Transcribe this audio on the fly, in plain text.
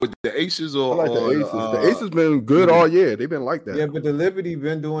Aces or I like the Aces. The Aces been good all year. They've been like that. Yeah, but the Liberty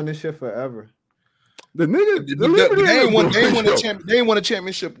been doing this shit forever. The nigga, they ain't won a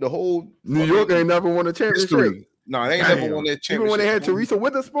championship. The whole New York ain't never won a championship. History. No, they ain't never won that championship. Even when they had Teresa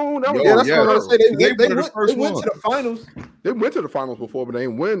Witherspoon, that was that's what I say. They went to the finals. They went to the finals before, but they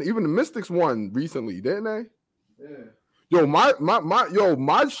ain't win. Even the Mystics won recently, didn't they? Yeah. Yo,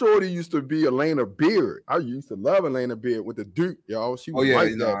 my shorty used to be Elena Beard. I used to love Elena Beard with the Duke, yo. She was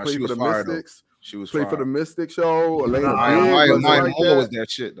played for the Mystics. She was played for the Mystics, yo. Elena Maya was that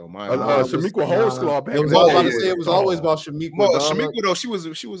shit though. Shamiqua Holsclaw back. It was always about Shamiqua. Well, Shamiqua though,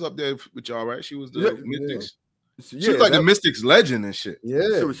 she was up there with y'all, right? She was the Mystics. She was like the Mystics legend and shit. Yeah,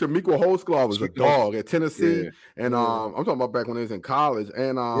 Shamiqua Holsclaw was a dog at Tennessee, and I'm talking about back when they was in college.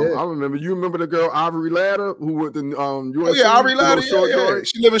 And I remember, you remember the girl Ivory Ladder who went to USC? Oh yeah, Ivory Ladder. Yeah.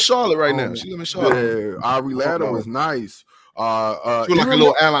 She live in Charlotte right now. She live in Charlotte. Yeah, Ivory Ladder was nice. She was like a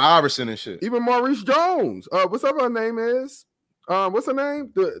little Allen Iverson and shit. Even Maurice Jones. What's up? Her name is. What's her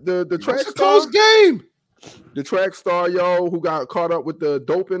name? The track star. Close game. The track star, yo, who got caught up with the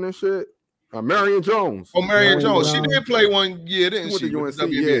doping and shit. Marion Jones. Oh, Marion Jones. She did play 1 year, didn't she? She went to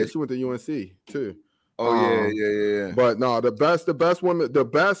UNC. Yeah, she went to UNC too. Oh yeah. But no, the best woman, the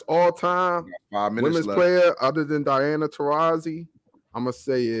best all-time women's player, other than Diana Taurasi, I'm gonna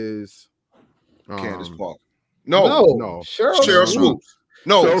say is Candace Parker. No. Cheryl Swoops.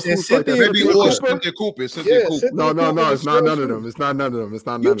 No, Cynthia Cooper. No, it's not none of them. It's not none of them. It's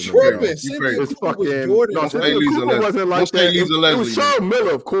not none of them. Tripping. It's fucking. No, Cynthia Cooper wasn't like that. It was Cheryl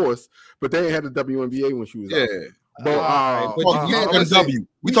Miller, of course, but they ain't had the WNBA when she was out. But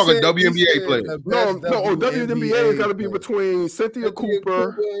we talking WNBA players. No, WNBA has got to be between Cynthia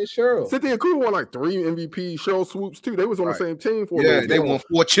Cooper and Cheryl. Cynthia Cooper won like 3 MVP. Cheryl Swoops too. They was on the same team for. Yeah, they won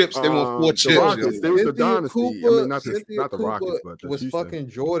 4 chips. They won 4 chips. The Rockets, they was the dynasty. I mean, not the Rockets, but was fucking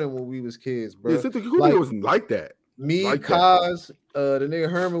Jordan when we was kids, bro. Yeah, Cynthia Cooper wasn't like that. Me, Kaz, the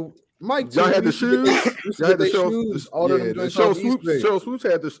nigga Herman. Mike, y'all had the shoes. Y'all had the shoes. All of them. Cheryl Swoops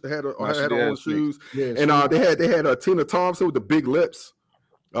had her own shoes, and they had Tina Thompson with the big lips.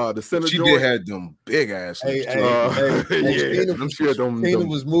 The center. She did have them big ass. Tina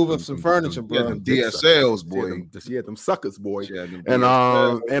was moving some furniture, bro. Them DSLs, boy. She had them suckers, boy. And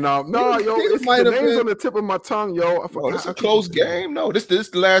yo, it's the names on the tip of my tongue, yo. It's a close game. No, this the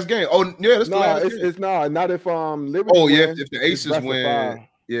last game. Oh yeah, this the last game. It's not if Liberty. Oh yeah, if the Aces win.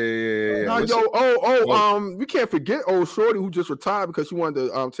 Yeah. Nah, we can't forget old Shorty who just retired because she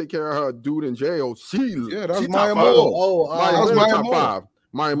wanted to take care of her dude in jail. That was Maya Moore. That was Maya Moore.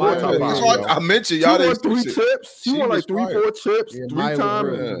 Maya Moore top 5. I mentioned y'all. She won 3 chips. She won like 3-4 chips. 3-time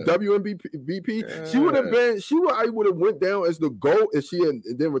WNBP. Yeah. She would have went down as the GOAT if she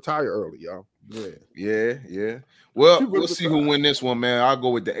didn't retire early, y'all. Yeah. Well, we'll see who win this one, man. I'll go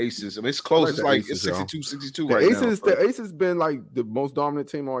with the Aces. I mean, it's close. It's 62-62 right now. The Aces been like the most dominant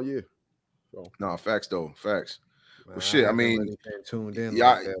team all year. So. No, facts though. Facts. Well, shit. I mean, really tuned in.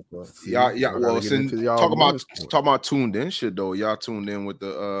 Y'all. Well, talking about tuned in shit though. Y'all tuned in with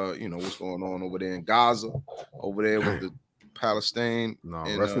the what's going on over there in Gaza, over there with the Palestine. No,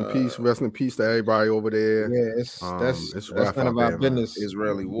 rest in peace to everybody over there. Yeah, that's none of our business.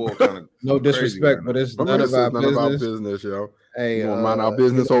 Israeli war kind of no disrespect, but it's none of our business, yo. Hey, mind our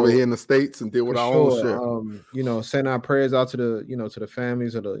business over here in the States and deal with our own shit. Send our prayers out to the to the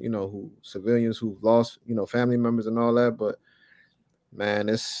families of the civilians who've lost family members and all that. But man,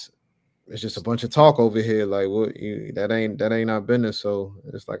 it's just a bunch of talk over here. Like that ain't our business. So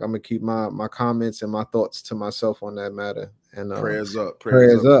it's like I'm gonna keep my comments and my thoughts to myself on that matter. And prayers up.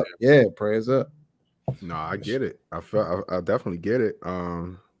 Yeah, prayers up. No, I get it. I definitely get it.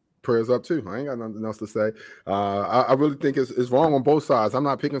 Prayers up too. I ain't got nothing else to say. I really think it's wrong on both sides. I'm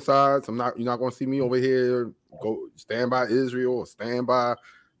not picking sides. You're not going to see me over here go stand by Israel or stand by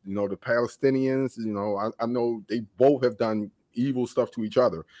the Palestinians. I know they both have done evil stuff to each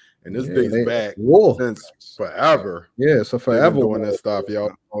other, and this dates back since forever. Yeah, so forever doing this stuff,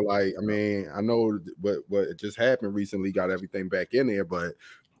 yo. Like, I mean, I know what just happened recently got everything back in there, but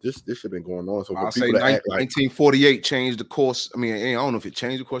this should been going on. So I'll say 1948 changed the course. I mean, I don't know if it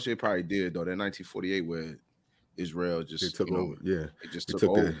changed the course. It probably did though. That 1948 where Israel just took over. Yeah, it just took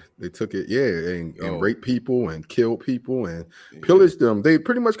over. They took it. Yeah, and raped people and killed people and pillaged them. They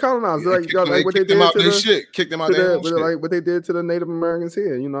pretty much colonized. What they did kicked them out their shit. Like what they did to the Native Americans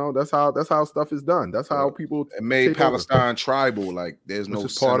here. That's how stuff is done. That's how people made Palestine tribal. Like there's no.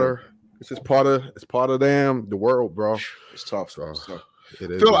 It's just part of them. The world, bro. It's tough.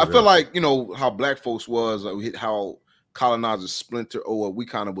 I feel like how black folks was, how colonizers splinter, or we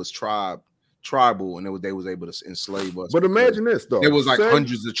kind of was tribe tribal, and they was able to enslave us. But imagine this though, there was like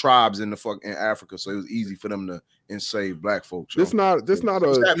hundreds of tribes in Africa, so it was easy for them to enslave black folks. This not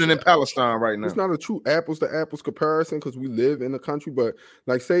what's happening in Palestine right now. It's not a true apples to apples comparison because we live in the country. But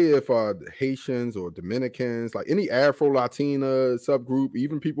like, say if Haitians or Dominicans, like any Afro Latina subgroup,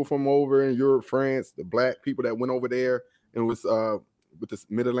 even people from over in Europe, France, the black people that went over there and was with this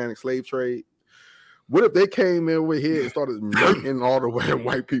mid-Atlantic slave trade. What if they came in over here and started murking all the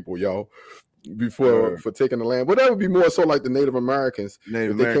white people, yo, for taking the land? Well, that would be more so like the Native Americans.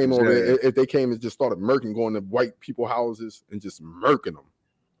 If they came over there, if they came and just started murking, going to white people houses and just murking them.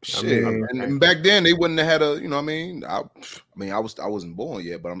 Shit. And back then they wouldn't have had a, I wasn't born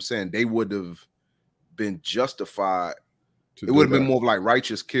yet, but I'm saying they would have been justified. It would have been more of like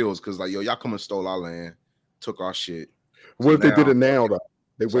righteous kills because like, yo, y'all come and stole our land, took our shit. What if they did it now though?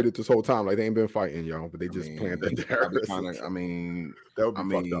 They waited this whole time, like they ain't been fighting, y'all, but they just planted terrorists. That would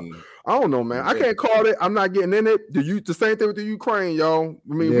be fucked up. I don't know, man. I can't call it. I'm not getting in it. The same thing with the Ukraine, yo.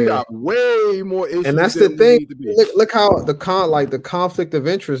 I mean, we got way more issues. And that's the thing. Look how the conflict of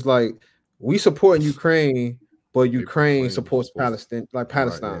interest. Like we support Ukraine, but Ukraine supports Palestine,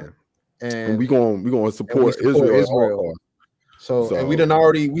 Palestine, right, and we gonna support Israel. So and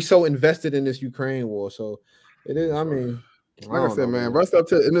we so invested in this Ukraine war. So it is. I mean. Like I said, man, rest up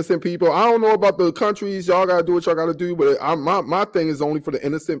to innocent people. I don't know about the countries. Y'all gotta do what y'all gotta do, but my thing is only for the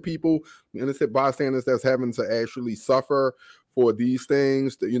innocent people, innocent bystanders that's having to actually suffer for these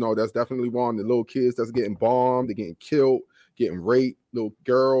things. That's definitely wrong. The little kids that's getting bombed, they're getting killed, getting raped, little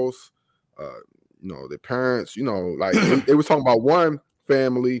girls, their parents. Like they was talking about one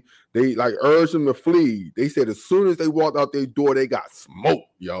family. They like urged them to flee. They said as soon as they walked out their door, they got smoked,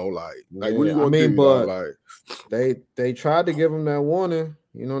 yo. Like what are you gonna do? But like they tried to give them that warning.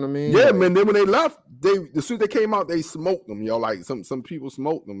 You know what I mean? Yeah, man. Then when they left, as soon as they came out, they smoked them, yo. Like some people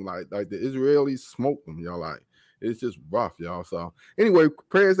smoked them, like the Israelis smoked them, yo. Like it's just rough, y'all. So anyway,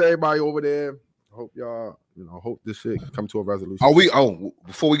 prayers to everybody over there. Hope y'all, hope this shit come to a resolution.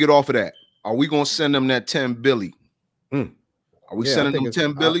 Before we get off of that, are we gonna send them that 10 billion? Are we sending them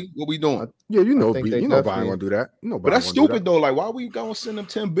 10 billion? What we doing? Nobody gonna do that. But that's stupid though. Like, why we gonna send them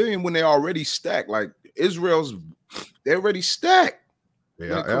 10 billion when they already stacked? Like they're already stacked.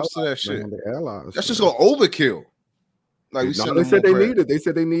 When it comes to that shit, that's just an overkill. Like they said they need it. They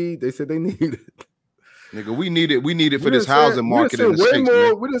said they need it. Nigga, we need it for this housing market in the States,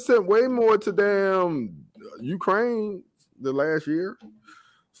 man. We just sent way more to damn Ukraine the last year.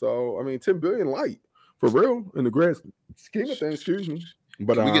 So I mean, 10 billion light for real in the grand scheme of things. Excuse me.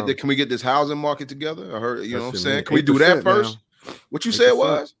 But can we get this housing market together? I heard, what I'm saying. Can we do that first? Now. What you said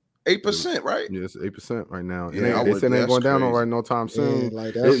was 8%, right? Yeah, it's 8% right now. Yeah, they said it ain't going down no time soon.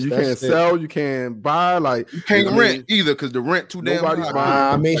 Yeah, you can't sell, you can't buy, like you can't rent either because the rent too damn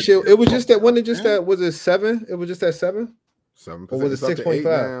high. I mean, shit. It was just that. When it just that was it 7? It was just that 7. 7%. Or was it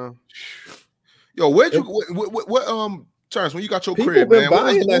 6.5? Yo, what Terrence, when you got your people crib, been man,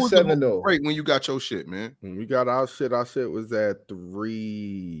 buying that 7 though. Right when you got your shit, man. When we got our shit was at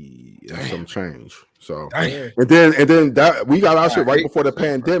 3 and some change. So and then that we got our shit right before the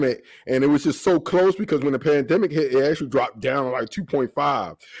pandemic, and it was just so close because when the pandemic hit, it actually dropped down to like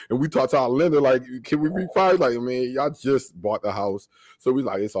 2.5. And we talked to our lender like, can we refi? Like, y'all just bought the house, so we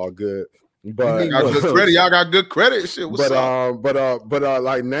like it's all good. But y'all got good credit. Shit, what's up? But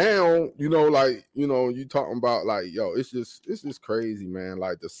like now, you talking about like, yo, it's just crazy, man.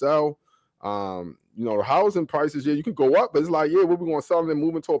 Like the sell, the housing prices, you could go up, but it's like, what we gonna sell and then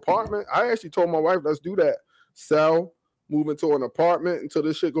move into an apartment? I actually told my wife, let's do that. Sell, move into an apartment until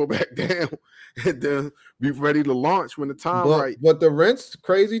this shit go back down, and then be ready to launch when the time right. But the rent's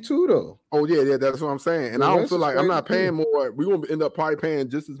crazy too, though. Oh yeah, that's what I'm saying. And I don't feel like I'm not paying more. We're gonna end up probably paying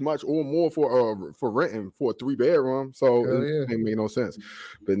just as much or more for renting for a 3-bedroom. So it ain't make no sense.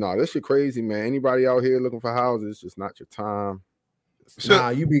 But no, this shit crazy, man. Anybody out here looking for houses, just not your time.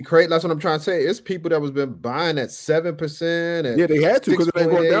 You be crazy. That's what I'm trying to say. It's people that was been buying at 7%. Yeah, they had to because it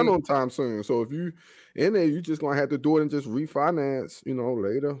ain't going down on time soon. So if you in there, you just gonna have to do it and just refinance,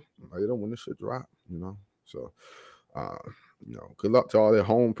 later when the shit drop, So, good luck to all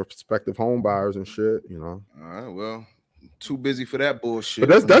their prospective home buyers and shit, All right, well, too busy for that bullshit.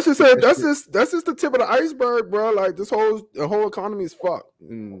 But that's just the tip of the iceberg, bro. Like the whole economy is fucked.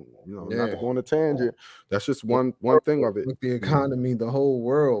 And not to go on a tangent. That's just one thing of it. With the economy, the whole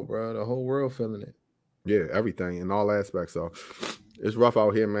world, bro. The whole world feeling it. Yeah, everything in all aspects. So it's rough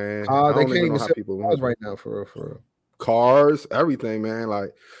out here, man. They can't even sell cars right now for real. Cars, everything, man.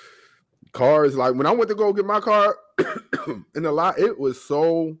 Like cars, like when I went to go get my car in the lot, it was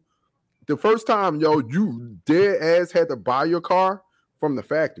so. The first time, you dead ass had to buy your car from the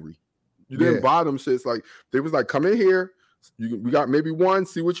factory. You didn't buy them shits. Like they was like, come in here. We got maybe one.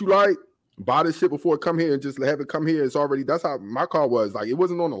 See what you like. Buy this shit before it come here and just have it come here. It's already. That's how my car was. Like it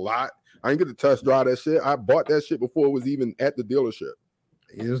wasn't on a lot. I didn't get to test drive that shit. I bought that shit before it was even at the dealership.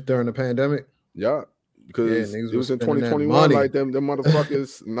 It was during the pandemic. Yeah. Because it was in 2021, like them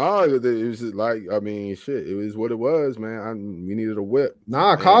motherfuckers. it was just like, I mean, shit, it was what it was, man. We needed a whip.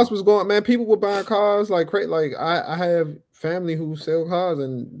 Cars was going, man. People were buying cars like I have family who sell cars,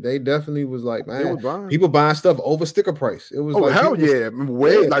 and they definitely was like, man, people buying stuff over sticker price. It was hell yeah,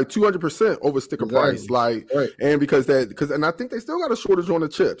 like 200% over sticker price, like, and because and I think they still got a shortage on the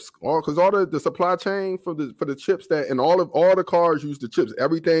chips, because all the supply chain for the chips that and all the cars use the chips.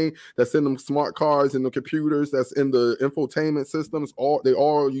 Everything that's in them smart cars and the computers that's in the infotainment systems, they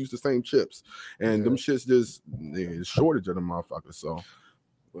all use the same chips, and them shits just shortage of them motherfuckers. So.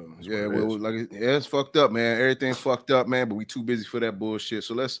 It's fucked up, man. Everything's fucked up, man. But we too busy for that bullshit.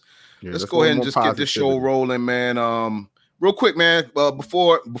 So let's go ahead and just get this show rolling, man. Real quick, man.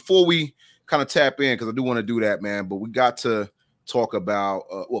 Before we kind of tap in, because I do want to do that, man. But we got to talk about.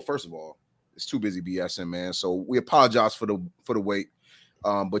 Well, first of all, it's too busy BSing, man. So we apologize for the wait.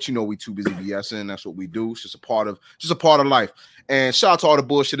 But we too busy BSing. That's what we do. It's just a part of life. And shout out to all the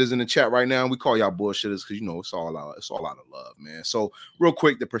bullshitters in the chat right now. We call y'all bullshitters because it's all out of love, man. So real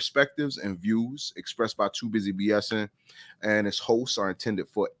quick, the perspectives and views expressed by Too Busy BSing and its hosts are intended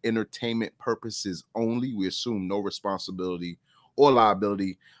for entertainment purposes only. We assume no responsibility or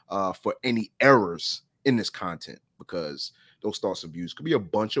liability for any errors in this content, because those thoughts and views could be a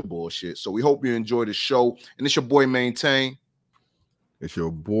bunch of bullshit. So we hope you enjoy the show. And it's your boy Maintain. It's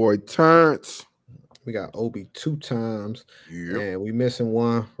your boy Terrence. We got Obi 2 times. And we missing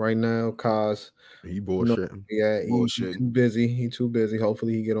one right now, cause he bullshitting. He's too busy. He too busy.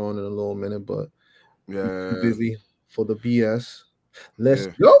 Hopefully he get on in a little minute, but too busy for the BS. Let's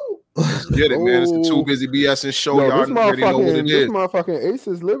go. Let's get it, man. It's the Too Busy BSing show. Y'all already know what it is. This motherfucking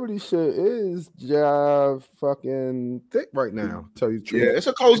Aces Liberty shit is fucking thick right now. Tell you the truth. Yeah, it's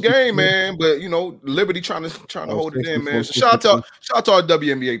a close game, man. But Liberty trying to hold it in, man. So shout out to our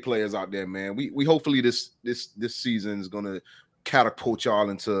WNBA players out there, man. We hopefully this season is gonna catapult y'all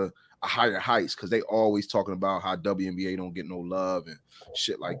into a higher heights, because they always talking about how WNBA don't get no love and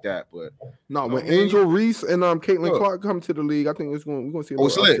shit like that. But no, when Angel Reese and Caitlin Clark come to the league, I think we're gonna see a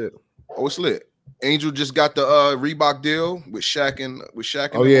little upset. It's lit. Angel just got the Reebok deal with Shaq and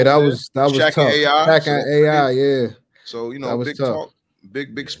Oh yeah, that was Shaq tough. And AI. Shaq and AI, yeah. So big talk,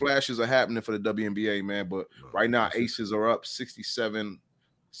 big splashes are happening for the WNBA, man. But right now, Aces are up 67-64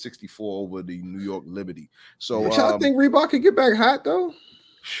 over the New York Liberty. So I think Reebok could get back hot though.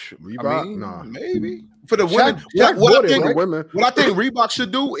 Reebok, maybe for the women. What I think Reebok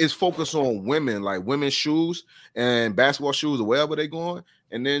should do is focus on women, like women's shoes and basketball shoes or wherever they're going,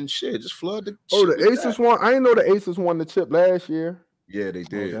 and then just flood the. The Aces won. I didn't know the Aces won the chip last year. Yeah, they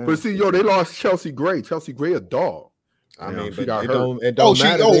did. But see, they lost Chelsea Gray. Chelsea Gray, a dog. I mean, she got hurt. It don't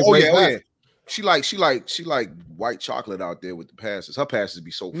matter. Yeah. She like white chocolate out there with the passes. Her passes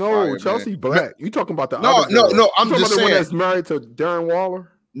be so fire. No, Chelsea black. You talking about the no. I'm just saying the one that's married to Darren Waller.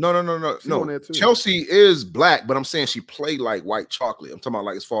 No. Chelsea is black, but I'm saying she played like white chocolate. I'm talking about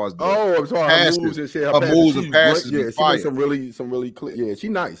like as far as her moves and shit. Her moves and passes. Yeah, she makes some really clear. Yeah, she's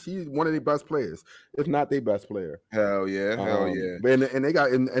nice. She's one of their best players, if not their best player. Hell yeah. And they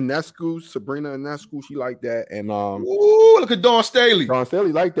got in that school, Sabrina in that school, she like that. And look at Dawn Staley. Dawn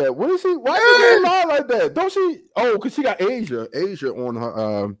Staley like that. What is she? Why is she lie like that? Don't she? Oh, because she got Asia on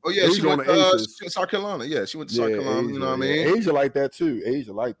her. Asia she went to South Carolina. Yeah, she went to South Carolina. Asia, you know what I mean? Asia like that too.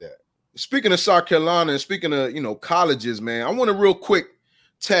 Asia like that. Speaking of South Carolina and speaking of colleges, man, I want to real quick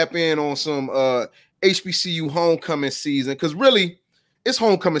tap in on some HBCU homecoming season, because really it's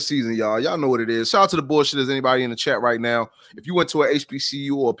homecoming season, y'all. Y'all know what it is. Shout out to the bullshitters, anybody in the chat right now. If you went to a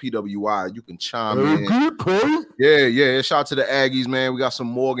HBCU or a PWI, you can chime in. Yeah. Shout out to the Aggies, man. We got some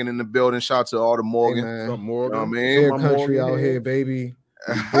Morgan in the building. Shout out to all the Morgan. Hey, man. Morgan. Bear country out here, baby.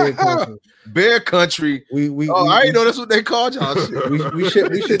 Bear country. I didn't know that's what they called y'all. we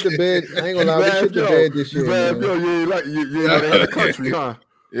shit the bed. I ain't gonna lie, we shit the bed this year. You ain't the country, huh?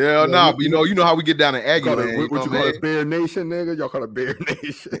 Yeah, but you know how we get down in Aggie, man. What you call it, Bear Nation, nigga? Y'all call it Bear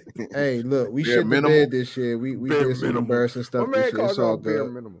Nation. Hey, look, we shit the bed this year. We did some embarrassing stuff this year. It's all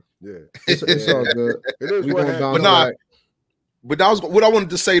good. Yeah, it's all good. It is. But that was what I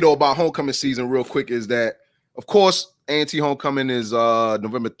wanted to say though about homecoming season real quick, is that of course A&T homecoming is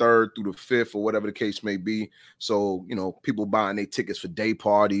November 3rd through the 5th or whatever the case may be. So, people buying their tickets for day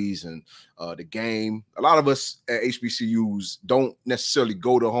parties and the game. A lot of us at HBCUs don't necessarily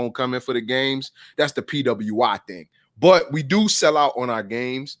go to homecoming for the games. That's the PWI thing. But we do sell out on our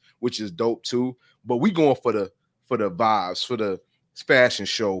games, which is dope too. But we going for the vibes, for the fashion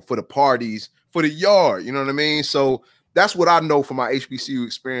show, for the parties, for the yard. You know what I mean? So that's what I know from my HBCU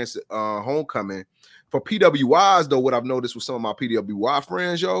experience at homecoming. For PWIs, though, what I've noticed with some of my PWI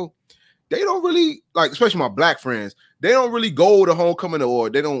friends, yo, they don't really, like, especially my black friends, they don't really go to homecoming, or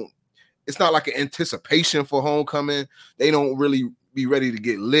they don't, it's not like an anticipation for homecoming. They don't really be ready to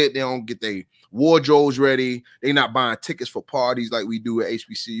get lit. They don't get their wardrobes ready. They not buying tickets for parties like we do at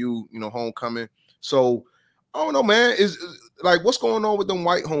HBCU, homecoming. So I don't know, man. Is like, what's going on with them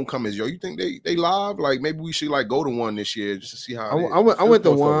white homecomings, yo? You think they live? Like, maybe we should like go to one this year just to see how. I went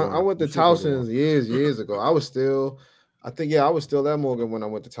to one. I went to Towson's years ago. I was still at Morgan when I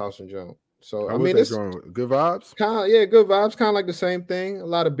went to Towson Jones. So I mean, it's good vibes. Good vibes. Kind of like the same thing. A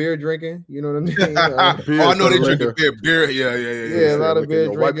lot of beer drinking. You know what I mean? I know they drinking beer. Yeah. A lot of beer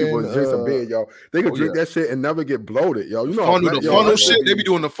drinking. White people drink some beer, yo. They can drink that shit and never get bloated, yo. You know, the funnel shit. They be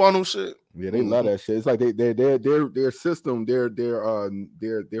doing the funnel shit. Yeah, they love that shit. It's like their system, their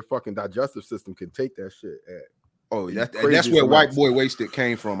fucking digestive system can take that shit. That's where white boy wasted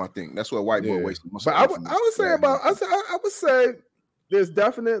came from. I think that's where white boy wasted. But I would say there's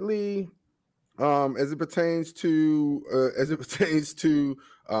definitely. As it pertains to the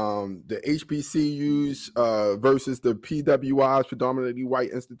HBCUs versus the PWIs, predominantly white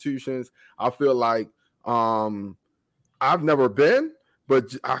institutions, I feel like I've never been,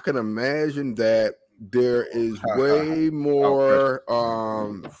 but I can imagine that there is way more.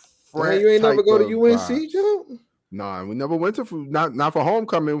 You ain't never go to UNC, Joe? Nah, we never went to not for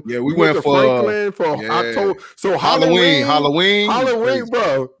homecoming. Yeah, we went to Franklin for October. So Halloween,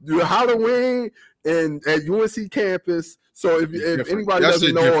 bro. Halloween and at UNC campus. So if anybody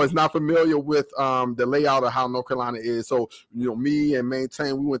doesn't know or is not familiar with the layout of how North Carolina is, so me and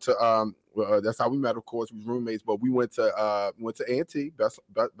Maintain, we went to that's how we met. Of course, we was roommates, but we went to A&T, best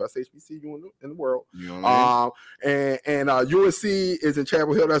HBCU in the world. And UNC is in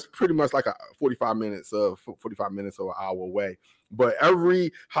Chapel Hill. That's pretty much like a 45 minutes or an hour away. But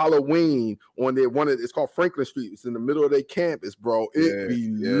every Halloween on it's called Franklin Street. It's in the middle of their campus, bro. It be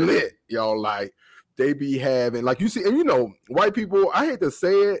lit, y'all. Like they be having, like you see, and white people. I hate to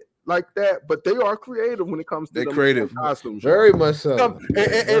say it like that, but they are creative when it comes to creative costumes. Very much so.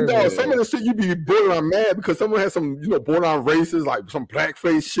 And some of the shit you be borderline mad because someone has some borderline races, like some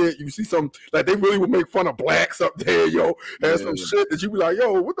blackface shit. You see some like they really would make fun of blacks up there, yo, and some shit that you be like,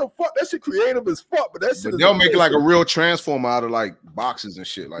 yo, what the fuck? That shit creative as fuck, but that shit. But they'll make it like a real transformer out of like boxes and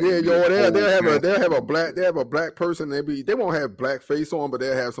shit. Like they'll have a black person. They won't have blackface on, but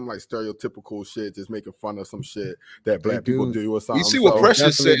they'll have some like stereotypical shit, just making fun of some shit that black people do or something. You see what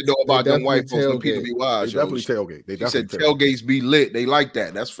Precious said about them white folks and PWIs. They definitely tailgate. They said tailgates be lit. They like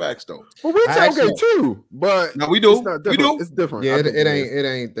that. That's facts though. Well, we tailgate too, but no, we do. We do. It's different. Yeah, it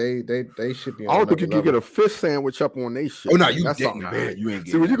ain't. They should be. I don't think you can get a fish sandwich up on they shit. Oh no, that's something bad. You ain't.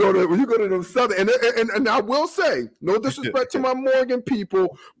 See, when you go to them southern, and I will say, no disrespect to my Morgan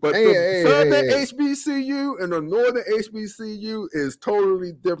people, but the southern HBCU and the northern HBCU is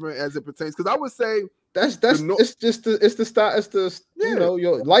totally different as it pertains. Because I would say. It's the style. It's the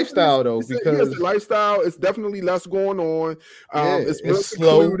your lifestyle though. Because the lifestyle, it's definitely less going on. It's more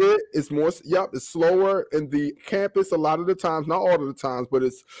secluded. It's more it's slower. And the campus a lot of the times, not all of the times, but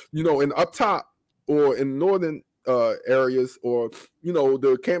it's in up top or in northern areas, or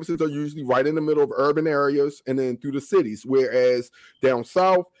the campuses are usually right in the middle of urban areas and then through the cities. Whereas down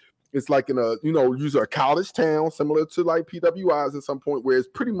south, it's like in a, usually a college town, similar to like PWIs at some point, where it's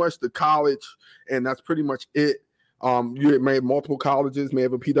pretty much the college, and that's pretty much it. You may have multiple colleges, may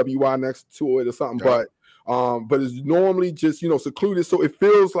have a PWI next to it or something, but it's normally just secluded, so it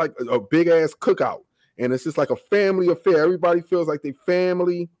feels like a big ass cookout, and it's just like a family affair. Everybody feels like they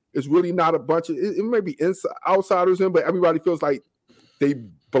family. It's really not a bunch of it may be outsiders in, but everybody feels like they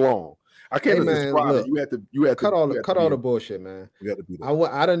belong. I can't describe it. You had to cut all the bullshit, man. You had to be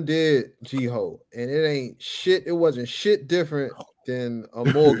there. I done did G-Ho, and it ain't shit. It wasn't shit different than a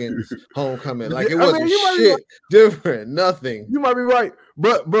Morgan's homecoming. Like it wasn't shit different. Nothing. You might be right,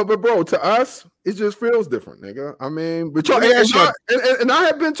 but bro, to us, it just feels different, nigga. I mean, but y'all and I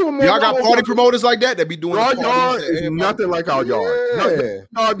have been to a Morgan. Y'all got party promoters like that be doing. Our yard is nothing like our yard.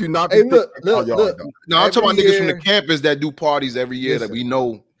 Y'all do not. Look. No, I'm talking about niggas from the campus that do parties every year that we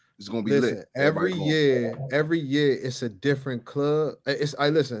know. It's gonna be lit. Every year it's a different club.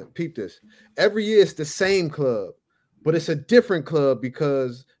 Peep this. Every year it's the same club, but it's a different club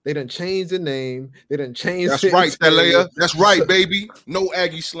because they done changed the name. They done changed. That's right, Stalea. That's right, baby. No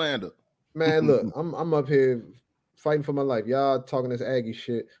Aggie slander. Man, look, I'm up here fighting for my life. Y'all talking this Aggie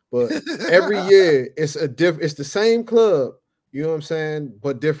shit, but every year it's the same club. You know what I'm saying?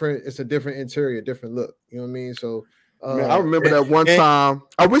 But different. It's a different interior, different look. You know what I mean? So. Man, I remember that one time.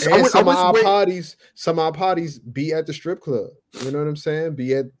 Some of our parties be at the strip club. You know what I'm saying?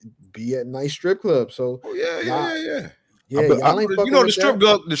 Be at nice strip club. So yeah. Yeah, the strip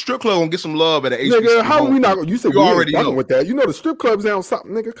club gonna get some love at the HBCU. Nigga, how we not? You said you already know with that. You know the strip clubs down south,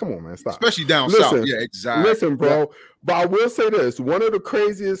 nigga. Come on, man, stop. Especially down south. Yeah, exactly. Listen, bro. Yeah. But I will say this: one of the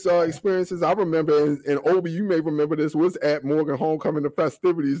craziest experiences I remember, and Obi, you may remember this, was at Morgan Homecoming, the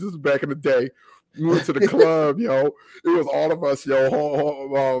festivities. This was back in the day. We went to the club, yo. It was all of us,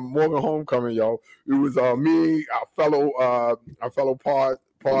 yo. Morgan Homecoming, yo. It was me, our fellow pod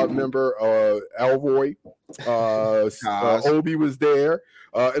member, Alvoy. Obi was there,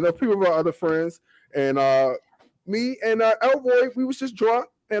 and a few of our other friends. And me and Alvoy, we was just drunk.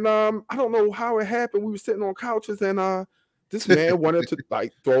 And I don't know how it happened. We were sitting on couches, and this man wanted to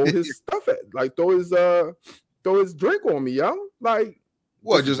like throw his stuff throw his drink on me, yo. Like.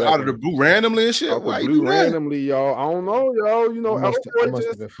 What, just out of the blue randomly and shit? Randomly, y'all. I don't know, yo. You know, I must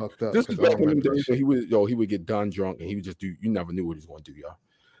have been fucked up. This was back in the days when he would get done drunk and he would just do. You never knew what he was going to do, yo.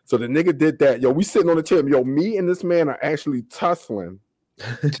 So the nigga did that, yo. We sitting on the chair, yo. Me and this man are actually tussling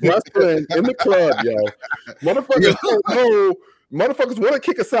in the club, yo. Motherfuckers want to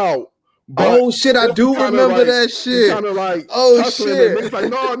kick us out. Oh shit! I do remember that shit. Kind of like, shit! It's like,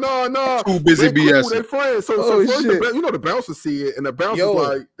 no. Too busy BS. They're friends. So first the bouncers see it, and the bouncers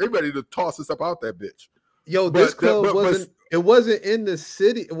like they ready to toss us up out that bitch. Yo, this club it wasn't in the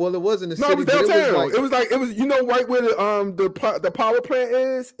city. Well, it was in the city. No, it was downtown. It was you know right where the power plant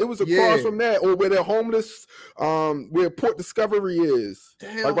is. It was across from that, or where the homeless where Port Discovery is.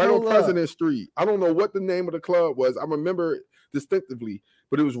 Damn, like right on President Street. I don't know what the name of the club was. I remember it distinctively.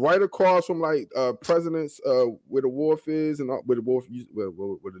 But it was right across from like President's where the wharf is and where the wharf where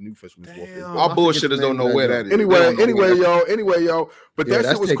the new Fisherman's Wharf is. Our bullshitters don't know where that is. Anyway, yo. But that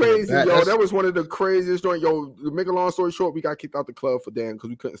shit was crazy, yo. That was one of the craziest joints. Yo, to make a long story short, we got kicked out the club for damn because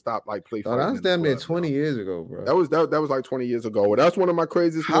we couldn't stop like play. Oh, that was damn near 20 years ago, bro. That was like 20 years ago. That's one of my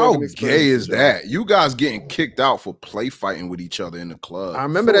craziest. How gay is that? You guys getting kicked out for play fighting with each other in the club. I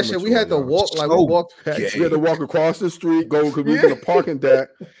remember that shit. We had to walk we walked back. We had to walk across the street, because we was in a parking deck.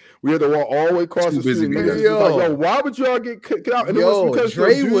 We had to walk all the way across the street. Yo, why would y'all get kicked out? And it was because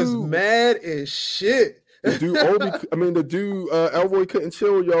Dre was mad as shit. The dude Elroy couldn't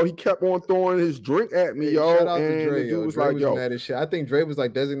chill, yo. He kept on throwing his drink at me, yo. Shout out to Dre, the dude was Dre like, was yo. mad as shit. I think Dre was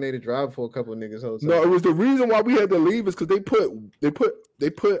like designated driver for a couple of niggas. No, it was the reason why we had to leave is because they put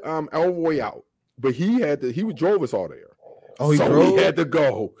Elroy out, but he drove us all there. Oh, he drove? We had to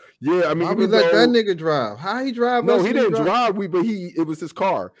go. Yeah, I mean, he let that nigga drive. How he drive? No, he didn't drive. It was his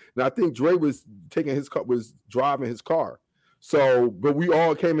car. And I think Dre was driving his car. So, but we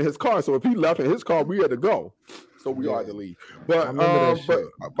all came in his car. So if he left in his car, we had to go. So we all had to leave. But I was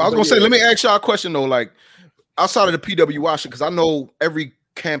gonna say, let me ask y'all a question though. Like outside of the PWI shit, because I know every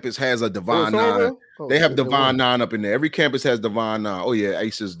campus has a Divine Nine. They have Divine Nine up in there. Every campus has Divine Nine. Oh yeah,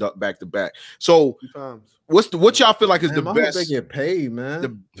 Aces back to back. So what y'all feel like is the best? They get paid,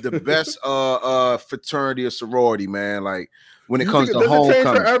 man. The best fraternity or sorority, man. Like when it comes to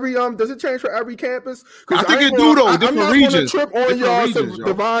homecoming. Does it change for every campus? I think it do though. Different regions. Trip on y'all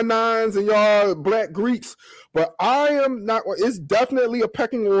Divine Nines and y'all Black Greeks. But I am not. It's definitely a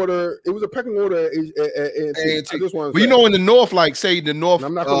pecking order. It was a pecking order. I just want to you know, in the North, like say the North,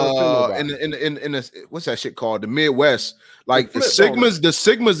 I'm not gonna in the what's that shit called? The Midwest, like the Sigmas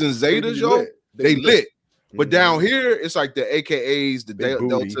and Zetas, yo, they lit. But down here, it's like the AKAs, the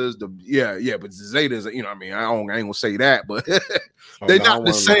Deltas, but the Zetas, you know what I mean? I ain't gonna say that, but they're not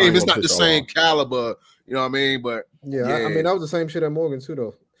the same. It's not the same caliber, you know what I mean? But yeah. I mean, that was the same shit at Morgan too,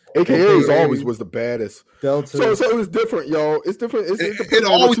 though. AKAs always was the baddest. Delta. So it was different, yo. It's different.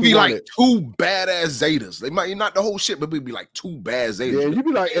 It'll always be like two badass Zetas. They might not the whole shit, but we'd be like two bad Zetas. Yeah, and you'd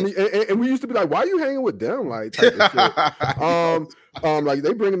be like, and we used to be like, why are you hanging with them? Like, type of shit. Like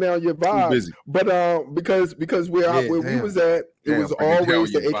they bringing down your vibe. But because where we was at, it was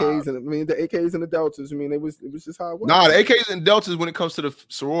always the AKs and the AKs and the Deltas. I mean, it was just how it was. Nah, the AKs and Deltas when it comes to the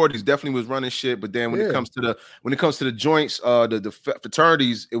sororities definitely was running shit. But then when it comes to the joints, the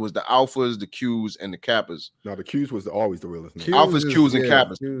fraternities, it was the Alphas, the Qs, and the Kappas. No, the Qs was always the realest. Alphas, Qs, and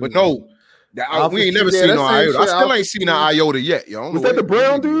Kappas. But no. We ain't never seen no iota. I still ain't seen an iota yet, yo. Was that the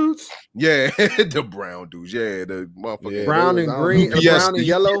brown dudes? Yeah, the brown dudes. Yeah, the motherfucking brown and green, brown and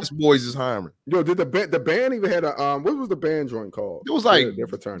yellow. Boys is hiring. Yo, did the band even had a what was the band joint called? It was like their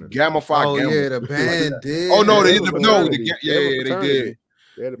fraternity. Gamma Phi. Oh Gamma. Yeah, the band did. Oh no, they did.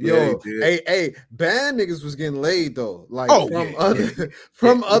 Yo, hey, band niggas was getting laid though. Like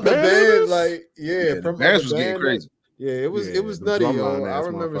from other bands, like from bands other was getting crazy. Yeah, it was nutty, yo. I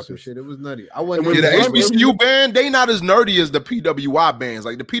remember some shit. It was nutty. I wasn't. The HBCU band, they not as nerdy as the PWI bands.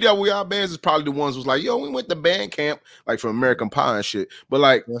 Like the PWI bands is probably the ones who's like, yo, we went to band camp, like from American Pie and shit. But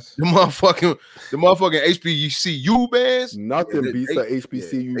like the motherfucking HBCU bands, nothing beats the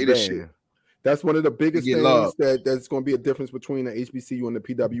HBCU band. That's one of the biggest things that's going to be a difference between the HBCU and the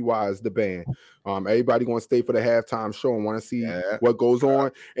PWI is the band. Everybody going to stay for the halftime show and want to see what goes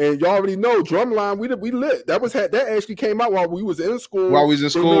on. And y'all already know Drumline, we lit. That actually came out while we was in school. While we was in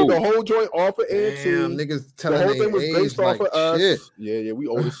school, the whole joint off of NT. Niggas telling the whole thing was based off of us. Yeah, we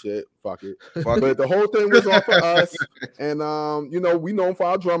old as shit. Fuck it. But the whole thing was off of us, and we known for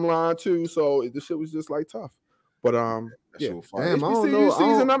our Drumline too. So this shit was just like tough. But damn, I don't know.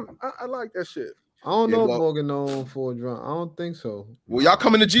 Season, I like that shit. I don't know if Morgan known for a drum. I don't think so. Well, y'all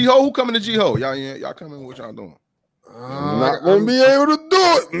coming to G-Ho? Who coming to G-Ho? Y'all coming? What y'all doing? Not gonna be able to do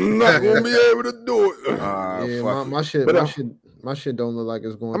it. Not gonna be able to do it. My shit don't look like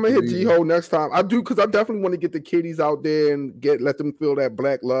it's going. I'm gonna hit G-Ho next time. I do because I definitely want to get the kiddies out there and let them feel that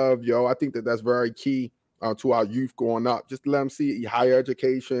black love, yo. I think that's very key. To our youth growing up, just to let them see higher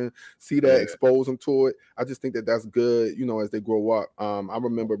education, see that, expose them to it. I just think that's good, as they grow up. I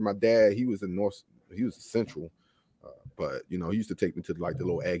remember my dad; he was in Central, but he used to take me to like the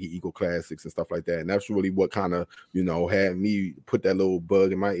little Aggie Eagle Classics and stuff like that, and that's really what kind of had me put that little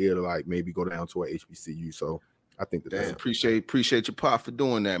bug in my ear to like maybe go down to a HBCU. So I think that's appreciate your pop for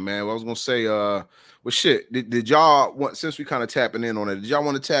doing that, man. Well, I was gonna say, shit, did y'all want, since we kind of tapping in on it, did y'all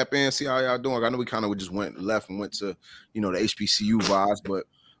want to tap in, see how y'all doing? I know we kind of just went left and went to the HBCU vibes, but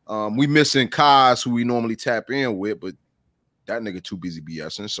we missing Kaz, who we normally tap in with, but that nigga too busy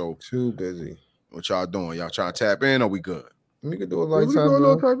BSing. So too busy. What y'all doing? Y'all trying to tap in, or we good? We can do a light tap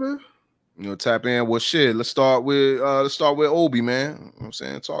in. Tap in. Well, shit. Let's start with Obi, man. You know what I'm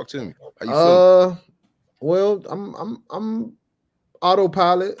saying, talk to me. How you feeling? Well, I'm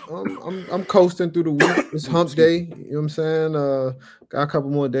autopilot. I'm coasting through the week. It's hump day. You know what I'm saying? Got a couple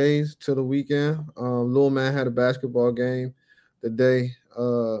more days till the weekend. Lil Man had a basketball game today.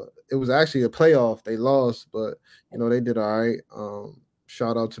 It was actually a playoff. They lost, but they did all right.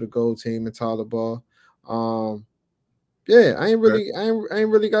 Shout out to the gold team and Tyler Ball. I ain't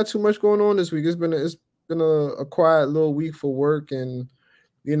really got too much going on this week. It's been a quiet little week for work and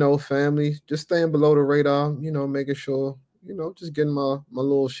family, just staying below the radar, making sure, just getting my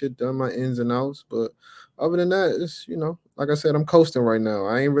little shit done, my ins and outs. But other than that, it's, like I said, I'm coasting right now.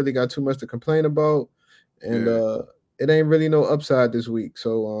 I ain't really got too much to complain about. And it ain't really no upside this week.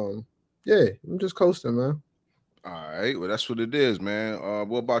 So, I'm just coasting, man. All right. Well, that's what it is, man.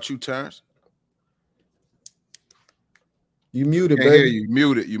 What about you, Terrence? You muted, Can't baby. hear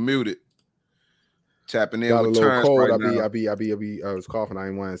you. You muted. Tapping in got with a little Terrence cold. right I was coughing. I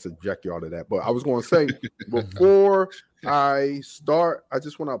didn't want to subject y'all to that. But I was going to say, before I start, I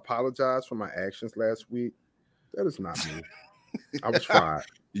just want to apologize for my actions last week. That is not me. I was fried.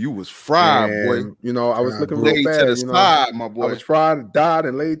 You was fried, boy. I was looking real bad. To the side, my boy. I was fried, died,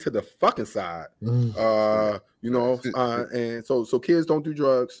 and laid to the fucking side. And so kids don't do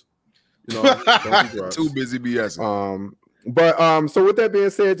drugs. Don't do drugs. Too busy BSing. But so with that being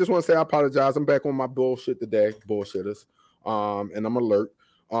said, just want to say I apologize. I'm back on my bullshit today, bullshitters. And I'm alert.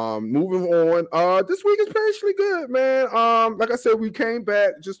 Moving on. This week is partially good, man. Like I said, we came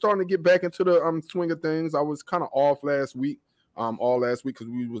back, just starting to get back into the swing of things. I was kind of off last week, all last week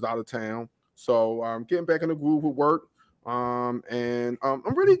because we was out of town. So getting back in the groove with work. And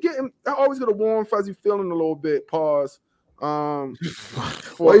I'm really I always get a warm, fuzzy feeling a little bit. Pause.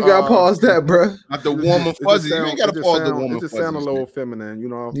 Why you gotta pause that, bro? Not the warm and fuzzy. You ain't gotta pause the warm and fuzzy. It just sound a little feminine,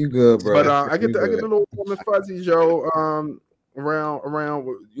 You good, bro? But I get the little warm and fuzzies, yo. Around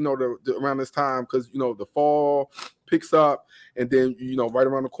around this time because the fall picks up, and then right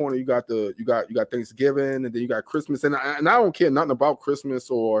around the corner you got Thanksgiving, and then you got Christmas, and I don't care nothing about Christmas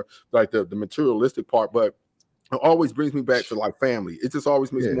or like the materialistic part, but it always brings me back to like family. It just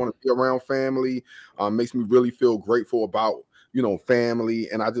always makes me want to be around family. Makes me really feel grateful about family,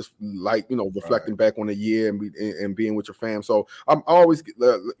 and I just like reflecting back on the year and being with your fam. So I'm always get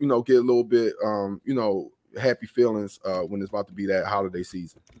a little bit happy feelings when it's about to be that holiday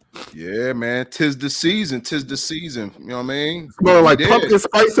season. Yeah, man, tis the season. You know what I mean? Smelling like pumpkin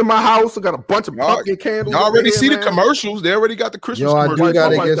spice in my house. I got a bunch of pumpkin candles. Y'all already see the commercials. They already got the Christmas commercials. I do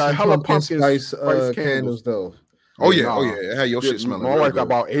gotta get some pumpkin spice candles though. Oh yeah. Hey, your shit smelling. My wife got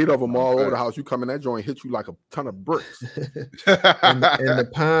about 8 of them all over the house. You come in that joint, hit you like a ton of bricks. and the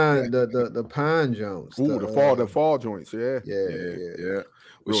pine joints. Ooh, the fall joints. Yeah.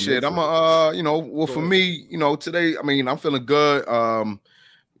 Well, shit, I'm for me, today, I mean, I'm feeling good.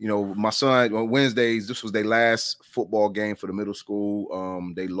 My son on Wednesdays, this was their last football game for the middle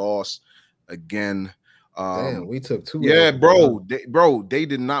school. They lost again. Damn, we took 2. Yeah, bro. They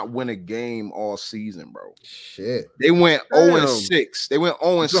did not win a game all season, bro. Shit. They went 0-6. They went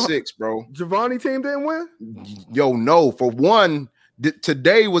 0-6, bro. Giovanni team didn't win? Yo, no. For one,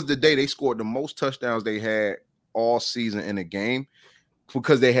 today was the day they scored the most touchdowns they had all season in a game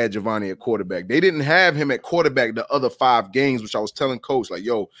because they had Giovanni at quarterback. They didn't have him at quarterback the other 5 games, which I was telling coach, like,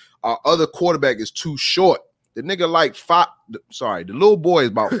 yo, our other quarterback is too short. The nigga the little boy is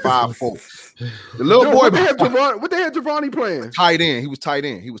about 5'4". The little boy. What they had Giovanni playing? Tight end. He was tight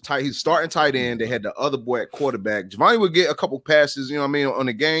end. He was starting tight end. They had the other boy at quarterback. Giovanni would get a couple passes, on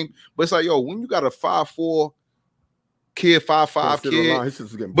the game. But it's like, yo, when you got a 5'4" kid,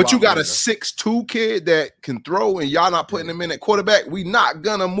 5'5" kid, but you got a 6'2" kid that can throw, and y'all not putting him in at quarterback, we not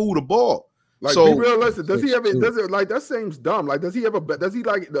gonna move the ball. Like, be realistic. Does he ever? Does it like that seems dumb? Like, does he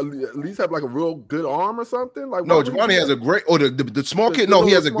like at least have like a real good arm or something? Like, no, Giovanni has a great. Or the small kid. No,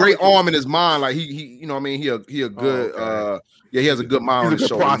 he has a great arm in his mind. Like he he a good. He has a good mind on his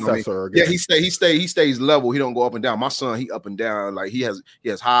shoulder. Processor. Yeah, he stays level. He don't go up and down. My son, he up and down. Like he has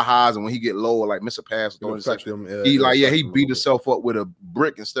high highs, and when he get lower, like miss a pass, he beat himself up with a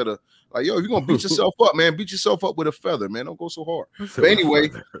brick instead of. Like, yo, if you're gonna beat yourself up, man, beat yourself up with a feather, man. Don't go so hard. But anyway,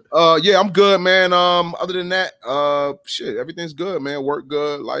 I'm good, man. Other than that, everything's good, man. Work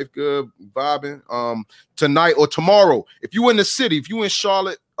good, life good, vibing. Tonight or tomorrow, if you in the city, if you in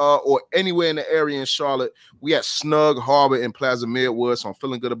Charlotte, or anywhere in the area in Charlotte, we at Snug Harbor in Plaza Midwood. So I'm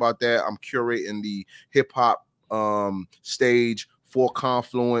feeling good about that. I'm curating the hip hop stage for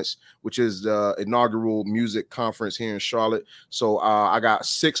Confluence, which is the inaugural music conference here in Charlotte. So I got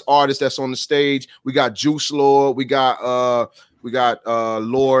 6 artists that's on the stage. We got Juice Lord, we got Lord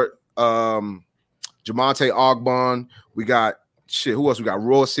Jamonte Ogbon, we got who else? We got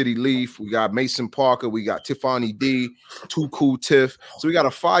Raw City Leaf, we got Mason Parker, we got Tiffany D, Too Cool Tiff. So we got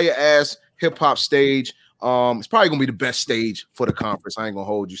a fire ass hip hop stage. It's probably gonna be the best stage for the conference. I ain't gonna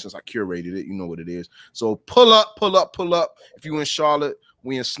hold you since I curated it. You know what it is. So pull up. If you in Charlotte,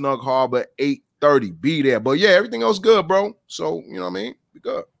 we in Snug Harbor, 8:30. Be there. But yeah, everything else good, bro. So you know what I mean? We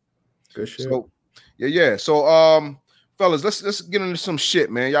good. Good shit. So yeah. So fellas, let's get into some shit,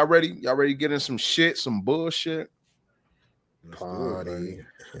 man. Y'all ready? Y'all ready to get into some shit, some bullshit? Party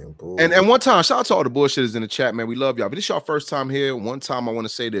and one time, shout out to all the bullshitters in the chat, man. We love y'all. If this is your first time here, one time I want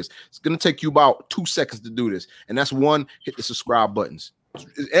to say this. It's gonna take you about 2 seconds to do this, and that's one, hit the subscribe buttons,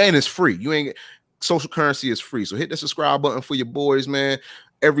 and it's free. You ain't social currency is free, so hit the subscribe button for your boys, man.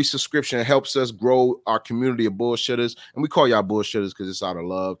 Every subscription helps us grow our community of bullshitters, and we call y'all bullshitters because it's out of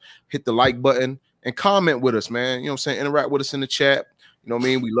love. Hit the like button and comment with us, man. You know what I'm saying? Interact with us in the chat. You know what I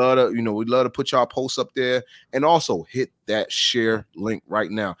mean? We love to put y'all posts up there, and also hit that share link right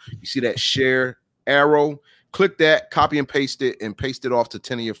now. You see that share arrow? Click that, copy and paste it off to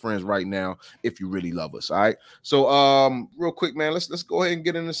 10 of your friends right now if you really love us. All right. So real quick, man, let's go ahead and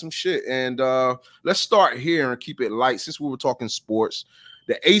get into some shit, and let's start here and keep it light since we were talking sports.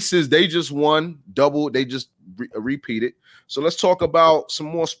 The Aces, they just won double. They just repeated. So let's talk about some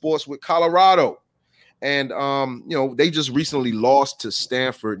more sports with Colorado. And, they just recently lost to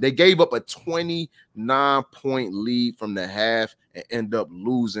Stanford. They gave up a 29-point lead from the half and end up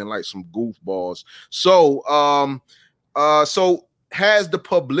losing like some goofballs. So, has the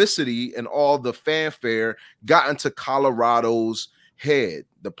publicity and all the fanfare gotten to Colorado's head,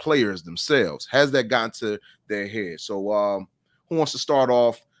 the players themselves? Has that gotten to their head? So, who wants to start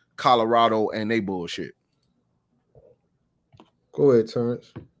off Colorado and they bullshit? Go ahead,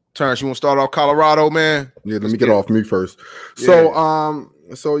 Terrence. Terrence, you want to start off Colorado, man? Yeah, let me get off me first. Yeah.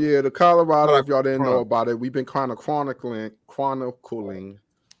 So the Colorado, if y'all didn't know about it, we've been kind of chronicling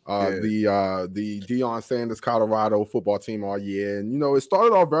the Deion Sanders Colorado football team all year. And, it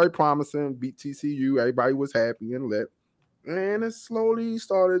started off very promising, beat TCU. Everybody was happy and lit. And it slowly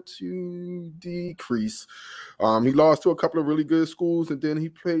started to decrease. He lost to a couple of really good schools, and then he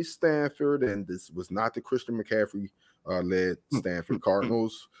played Stanford, and this was not the Christian McCaffrey led Stanford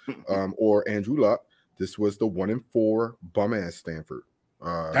Cardinals or Andrew Luck. This was the 1-4 bum-ass Stanford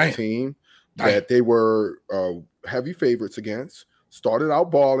team that they were heavy favorites against. Started out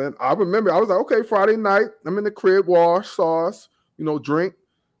balling. I remember I was like, okay, Friday night, I'm in the crib, wash, sauce, drink.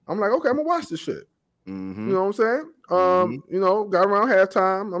 I'm like, okay, I'm gonna watch this shit. Mm-hmm. You know what I'm saying? Got around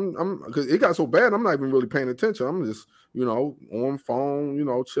halftime. I'm because it got so bad, I'm not even really paying attention. I'm just, on phone,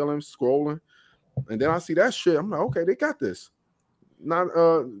 chilling, scrolling. And then I see that shit. I'm like, okay, they got this. Not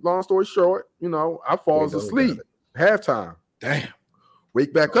long story short, I falls asleep halftime. Damn.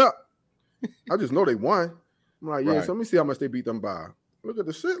 wake back up. I just know they won. I'm like, yeah, so let me see how much they beat them by. Look at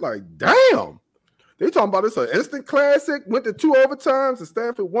the shit, like, damn. They talking about this an instant classic, went to 2 overtimes, and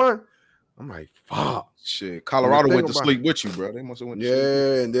Stanford won. I'm like, fuck. Shit, Colorado went to sleep with you, bro. They must have went to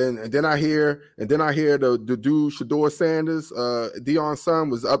sleep. And then I hear the dude Shedeur Sanders, Deion's son,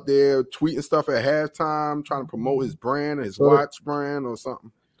 was up there tweeting stuff at halftime, trying to promote his brand, his watch brand or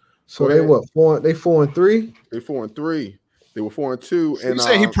something. So they what? 4-3? They 4-3. They were 4-2. And you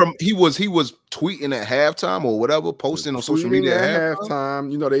say he was tweeting at halftime or whatever, posting on social media at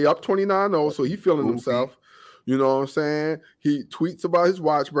halftime. You know, they up 29-0, so he feeling himself. You know what I'm saying? He tweets about his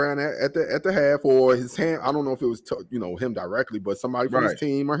watch brand at the half, or his hand. I don't know if it was him directly, but somebody from his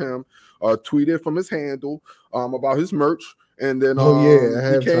team or him tweeted from his handle about his merch, and then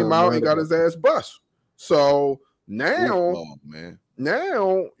he came out and got his ass bust. So now,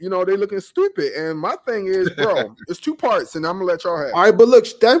 now they looking stupid. And my thing is, bro, it's 2 parts, and I'm gonna let y'all have it. All right, but look,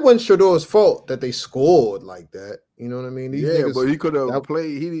 that wasn't Shedeur's fault that they scored like that. You know what I mean? These niggas, but he could have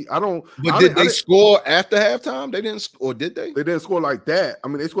played. Did they score after halftime? They didn't, or did they? They didn't score like that. I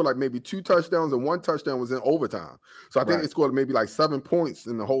mean, they scored like maybe 2 touchdowns, and 1 touchdown was in overtime. So I think they scored maybe like 7 points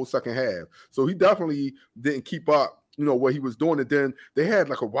in the whole second half. So he definitely didn't keep up, what he was doing. And then they had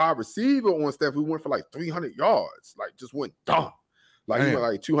like a wide receiver on staff who went for like 300 yards, like just went dumb. Like he went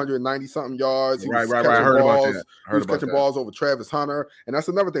like 290 something yards. He was heard balls. about that. He was catching balls over Travis Hunter, and that's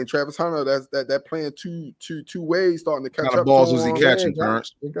another thing. Travis Hunter, that playing two ways, starting to catch up. What kind of balls was he catching,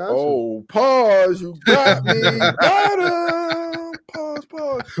 Terrence? Pause! You got me. Got him. Pause.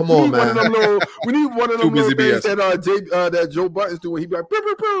 Come on, man. We need one of them little things that Joe Button's doing. He'd be like,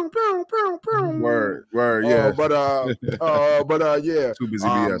 word, yeah. Yeah. Too busy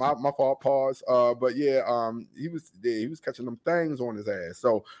BS. My fault. Pause. He was catching them things on his ass.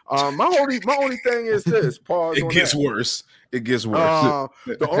 So my only thing is this. Pause. It gets worse. My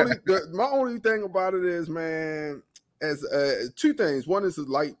only thing about it is, man, as 2 things. One is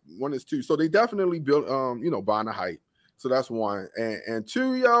light. One is 2. So they definitely built buying a hype. So that's 1. And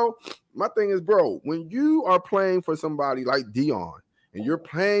 2, my thing is, bro, when you are playing for somebody like Deion and you're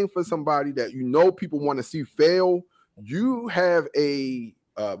playing for somebody that people want to see fail, you have a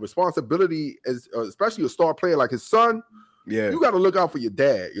responsibility as especially a star player like his son. Yeah, you got to look out for your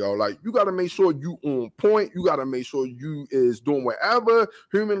dad, Like, you got to make sure you on point. You got to make sure you is doing whatever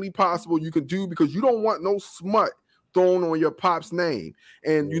humanly possible you can do, because you don't want no smut thrown on your pop's name.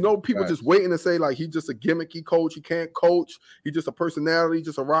 And people just waiting to say like he's just a gimmicky coach, he can't coach, he's just a personality,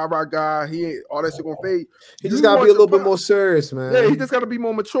 just a rah-rah guy, he ain't all that shit gonna fade. He just gotta be a little bit more serious, man. Yeah, he just gotta be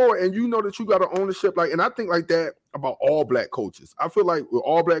more mature, and that you gotta ownership, like, and I think like that about all black coaches. I feel like with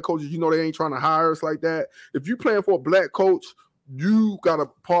all black coaches, they ain't trying to hire us like that. If you playing for a black coach, you got a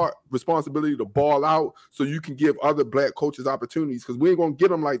part responsibility to ball out so you can give other black coaches opportunities, because we ain't gonna get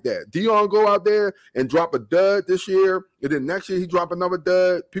them like that. Deion go out there and drop a dud this year, and then next year he drop another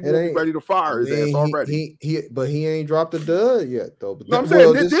dud. People will be ready to fire his ass already. But he ain't dropped a dud yet, though. But I'm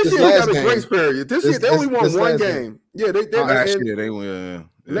saying this year he got a grace period. This year they only won 1 game. Yeah, last year they won.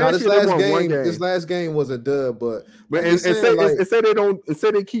 This last game was a dub, but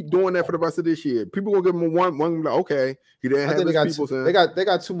say they keep doing that for the rest of this year. People gonna give him one. Like, okay, he didn't have his people. They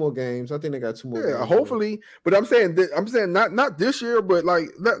got 2 more games. I think they got 2 more. Yeah, games, hopefully. But I'm saying not this year, but like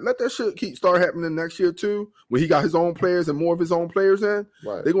let that shit start happening next year too, when he got his own players and more of his own players in.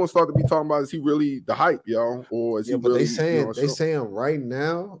 Right. They're gonna start to be talking about, is he really the hype, or is he? But really, they saying right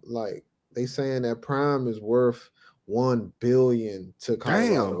now, like they saying that Prime is worth $1 billion to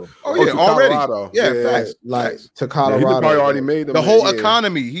Colorado. Damn. Oh yeah, already. Facts. Like to Colorado. He probably already made them the whole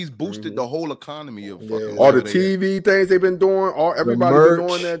economy. He's boosted the whole economy of fucking all the TV things they've been doing. Everybody been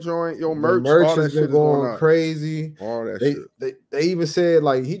doing that joint. Merch all has been going crazy. All that shit. They even said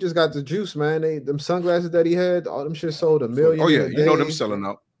like he just got the juice, man. Them sunglasses that he had, all them shit sold $1 million. Oh yeah, them selling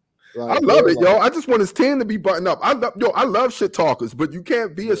out. Like, I love it, yo. I just want his team to be buttoned up. I love shit talkers, but you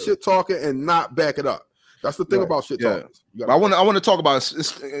can't be a shit talker and not back it up. That's the thing about shit talkers. I want to talk about,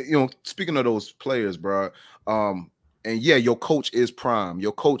 speaking of those players, bro. And your coach is Prime.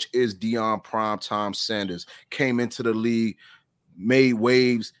 Your coach is Deion Primetime Sanders. Came into the league, made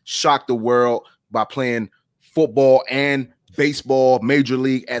waves, shocked the world by playing football and baseball, major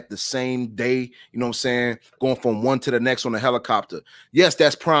league at the same day. You know what I'm saying? Going from one to the next on a helicopter. Yes,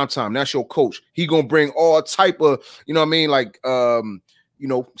 that's Primetime. That's your coach. He gonna bring all type of,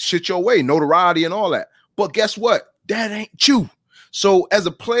 shit your way, notoriety and all that. But guess what? That ain't you. So as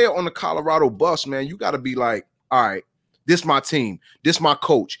a player on the Colorado bus, man, you got to be like, all right, this my team. This my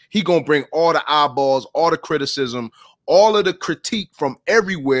coach. He going to bring all the eyeballs, all the criticism, all of the critique from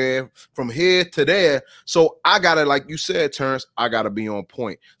everywhere, from here to there. So I gotta, like you said, Terrence, I gotta be on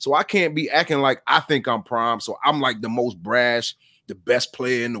point. So I can't be acting like I think I'm prime. So I'm like the most brash, the best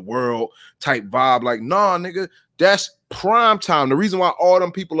player in the world type vibe. Like, nah, nigga, that's prime time. The reason why all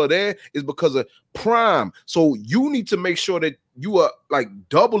them people are there is because of prime. So you need to make sure that you are like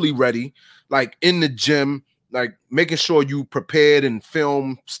doubly ready, like in the gym, like making sure you prepared and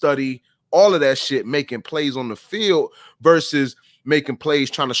film, study, all of that shit, making plays on the field versus making plays,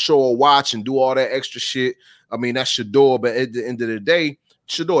 trying to show or watch and do all that extra shit. I mean, that's Shador, but at the end of the day,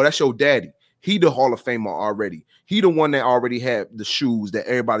 Shador, that's your daddy. He the Hall of Famer already. He the one that already had the shoes that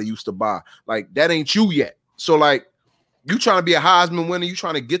everybody used to buy. Like, that ain't you yet. So, like, you trying to be a Heisman winner, you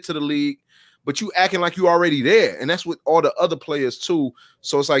trying to get to the league, but you acting like you already there. And that's with all the other players too.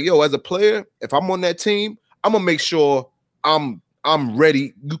 So it's like, yo, as a player, if I'm on that team, I'm gonna make sure I'm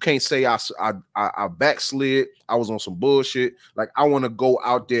ready. You can't say I backslid. I was on some bullshit. Like, I want to go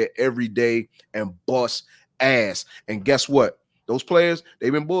out there every day and bust ass. And guess what? Those players,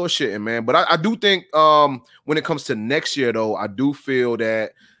 they've been bullshitting, man. But I do think when it comes to next year, though, I do feel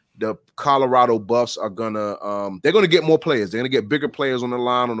that the Colorado Buffs are gonna they're gonna get more players. They're gonna get bigger players on the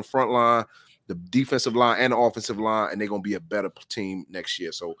line, on the front line, the defensive line and the offensive line, and they're gonna be a better team next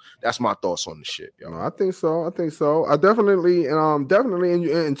year. So that's my thoughts on the shit. Yo. No, I think so. I definitely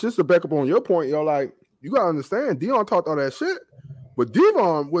and just to back up on your point, yo, like, you gotta understand, Dion talked all that shit, but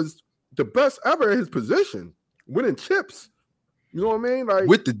Devon was the best ever in his position, winning chips. You know what I mean? Like,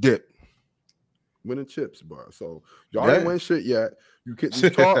 with the dip. Winning chips, bro. So y'all ain't win shit yet. You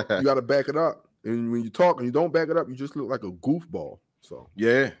talk, you got to back it up. And when you talk and you don't back it up, you just look like a goofball. So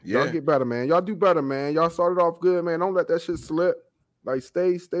y'all get better, man. Y'all do better, man. Y'all started off good, man. Don't let that shit slip. Like,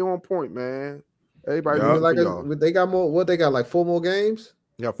 stay on point, man. Everybody, they got more. What they got? Like 4 more games.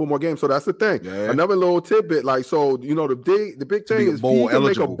 Yeah, 4 more games. So that's the thing. Yeah. Another little tidbit, like, so you know, the big thing is if he can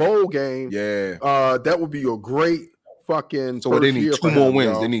make a bowl game. Yeah, that would be a great fucking. So they need 2 more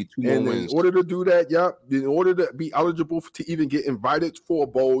wins. They need 2 more wins. In order to do that, in order to be eligible to even get invited for a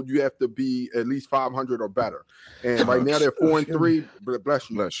bowl, you have to be at least 500 or better. And right now they're 4-3. Bless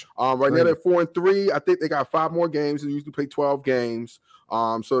you. Right now they're 4-3. I think they got 5 more games. They usually play 12 games.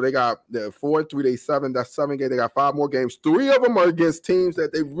 So they got 4-3. They 7. That's 7 games. They got 5 more games. 3 of them are against teams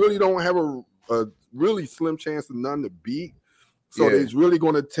that they really don't have a really slim chance of none to beat. So they're really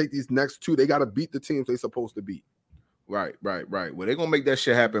going to take these next 2. They got to beat the teams they're supposed to beat. Right. Well, they're gonna make that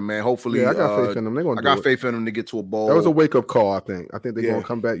shit happen, man. Hopefully, I got faith in them. I got faith in them to get to a bowl. That was a wake-up call, I think. They're gonna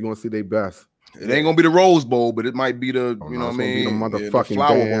come back. You want to see their best. It ain't gonna be the Rose Bowl, but it might be the you know what I mean, the motherfucking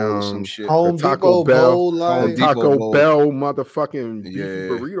Flower Bowl or some shit. Home Taco Bell, Taco Bell, motherfucking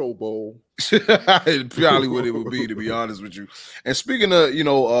burrito bowl. Probably what it would be, to be honest with you. And speaking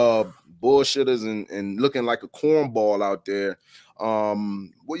of bullshitters and looking like a cornball out there.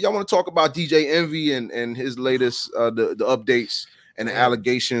 Well, y'all want to talk about DJ Envy and his latest the updates and the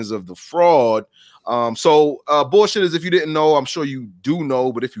allegations of the fraud. So bullshitters, if you didn't know, I'm sure you do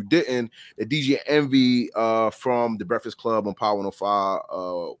know, but if you didn't, the DJ Envy from the Breakfast Club on Power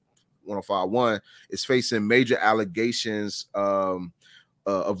 105.1 is facing major allegations of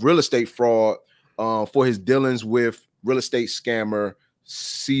real estate fraud for his dealings with real estate scammer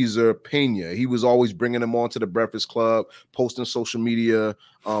Cesar Pena. He was always bringing him on to the Breakfast Club, posting social media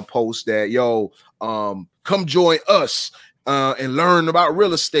posts that, come join us and learn about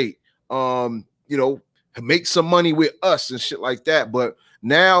real estate. Make some money with us and shit like that. But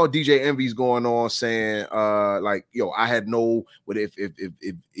now DJ Envy's going on saying, I had no, but if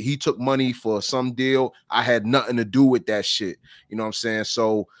he took money for some deal, I had nothing to do with that shit. You know what I'm saying?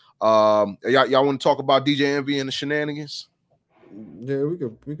 So y'all want to talk about DJ Envy and the shenanigans? Yeah, we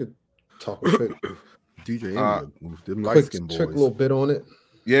could talk a bit. DJ them quick little bit on it.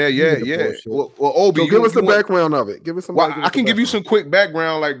 Yeah. Well, Obi, so give us the background of it. Give us some. I can give you some quick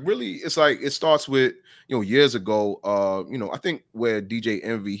background. Like, really, it's like it starts with years ago. I think where DJ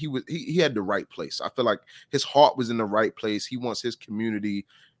Envy he had the right place. I feel like his heart was in the right place. He wants his community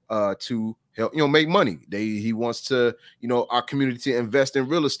to help make money. He wants to our community to invest in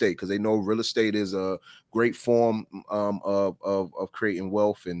real estate because they know real estate is a great form of creating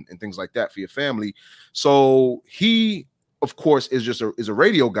wealth and things like that for your family. So he, of course, is a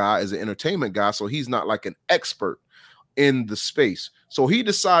radio guy, is an entertainment guy. So he's not like an expert in the space. So he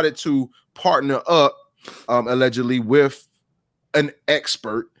decided to partner up allegedly with an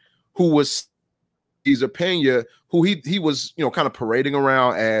expert who was Cesar Pena, who he was, kind of parading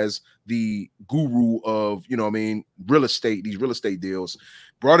around as the guru of, real estate, these real estate deals.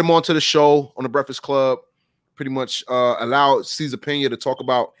 Brought him onto the show on the Breakfast Club, pretty much allowed Cesar Pena to talk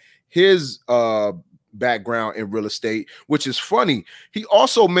about his background in real estate, which is funny. He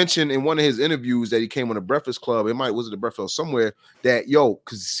also mentioned in one of his interviews that he came on the Breakfast Club. Was it the Breakfast Club somewhere that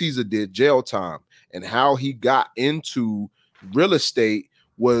because Caesar did jail time, and how he got into real estate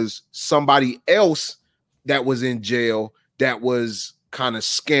was somebody else that was in jail that was kind of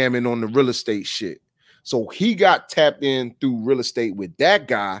scamming on the real estate shit. So he got tapped in through real estate with that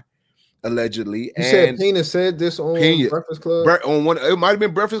guy. Allegedly, you said Pena said this on Breakfast Club. It might have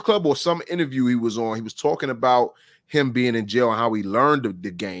been Breakfast Club or some interview he was on. He was talking about him being in jail and how he learned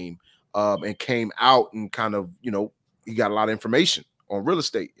the game, and came out and kind of, he got a lot of information on real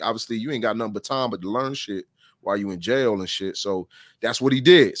estate. Obviously, you ain't got nothing but time but to learn shit while you in jail and shit. So that's what he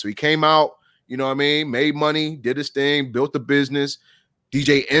did. So he came out, made money, did his thing, built the business.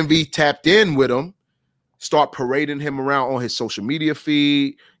 DJ Envy tapped in with him. Start parading him around on his social media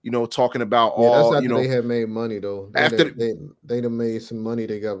feed, talking about all. That's after they had made money though. They done made some money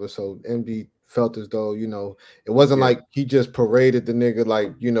together. So MD felt as though it wasn't like he just paraded the nigga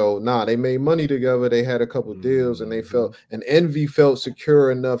like they made money together. They had a couple deals and they felt, and Envy felt secure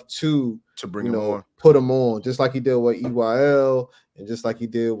enough to bring him on, put him on, just like he did with EYL and just like he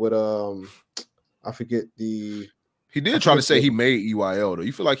did with I forget the. He did try to say he made EYL though.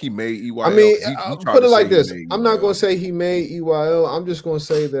 You feel like he made EYL? I mean, he put it like this. I'm not going to say he made EYL. I'm just going to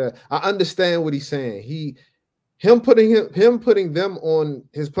say that I understand what he's saying. Him putting them on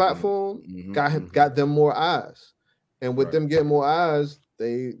his platform got them more eyes, and with them getting more eyes,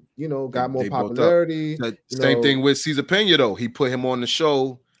 they got more popularity. Same thing with Cesar Pena though. He put him on the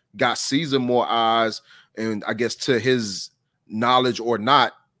show, got Cesar more eyes, and I guess to his knowledge or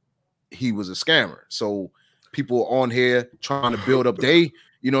not, he was a scammer. So. People on here trying to build up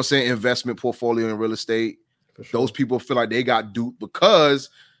investment portfolio in real estate. Sure. Those people feel like they got duped because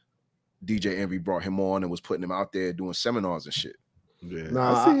DJ Envy brought him on and was putting him out there doing seminars and shit.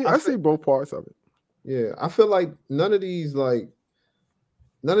 Yeah, I see both parts of it. Yeah, I feel like none of these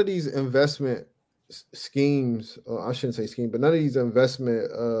investment schemes, or I shouldn't say scheme, but none of these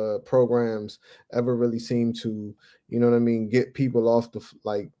investment programs ever really seem to, get people off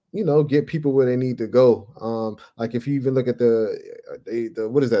get people where they need to go. Like if you even look at the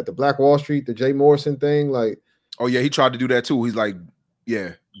what is that? The Black Wall Street, the Jay Morrison thing, like. Oh yeah, he tried to do that too. He's like,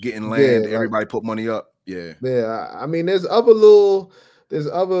 getting land. Everybody put money up. Yeah. Yeah. I mean, there's other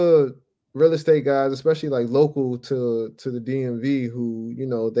real estate guys, especially like local to the DMV,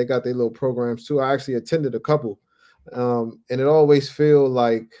 who they got their little programs too. I actually attended a couple, and it always feel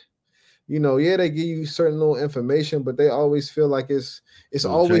like. They give you certain little information, but they always feel like it's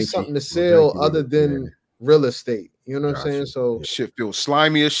always something to sell other than real estate. You know what I'm saying? So shit feels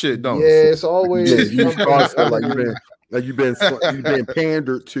slimy as shit, don't it? Yeah, it's always like you've been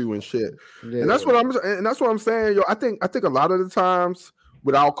pandered to and shit. Yeah. And that's what I'm saying. Yo, I think a lot of the times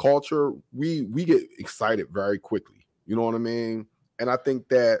with our culture, we get excited very quickly. You know what I mean? And I think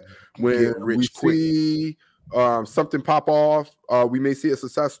that when we see something pop off, we may see a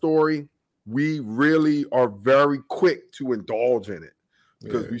success story. We really are very quick to indulge in it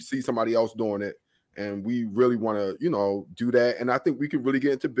because we see somebody else doing it, and we really want to, do that. And I think we can really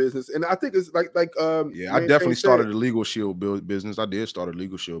get into business. And I think it's I definitely started a legal shield business. I did start a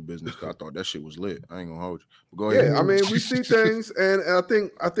legal shield business. I thought that shit was lit. I ain't gonna hold you. But go ahead. Yeah, I mean, we see things, and I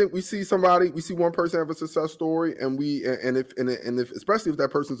think we see one person have a success story, and if especially if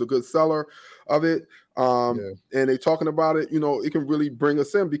that person's a good seller of it, and they talking about it, it can really bring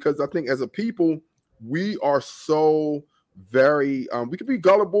us in, because I think as a people, we are so very we can be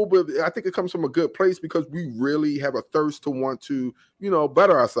gullible, but I think it comes from a good place because we really have a thirst to want to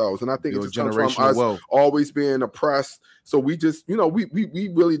better ourselves. And I think it just comes from us always being oppressed. So we just we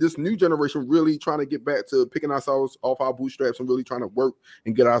really, this new generation really trying to get back to picking ourselves off our bootstraps and really trying to work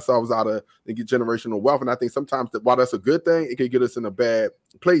and get ourselves out of and get generational wealth. And I think sometimes while that's a good thing, it can get us in a bad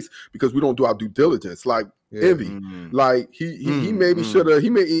place because we don't do our due diligence. Like Envy, like he maybe should have. He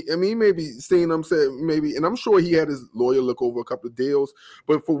maybe seen them, said maybe, and I'm sure he had his lawyer look over a couple of deals.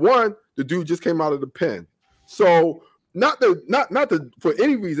 But for one, the dude just came out of the pen, so not for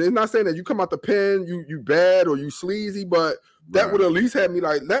any reason. It's not saying that you come out the pen, you bad or you sleazy, but that would at least have me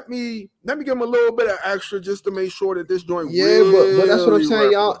like, let me give him a little bit of extra just to make sure that this joint. But that's what I'm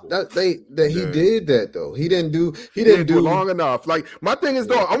saying, y'all. He did that though. He didn't do long enough. Like my thing is,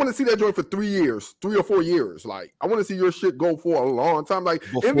 though, I want to see that joint for 3 or 4 years. Like I want to see your shit go for a long time. Like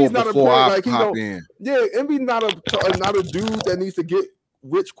Envy's not a player. Like Envy's not a dude that needs to get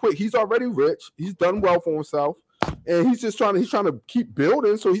rich quick. He's already rich. He's done well for himself. And he's trying to keep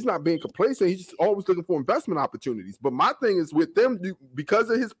building, so he's not being complacent. He's just always looking for investment opportunities. But my thing is with them,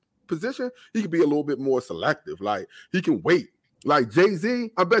 because of his position, he can be a little bit more selective. Like he can wait Like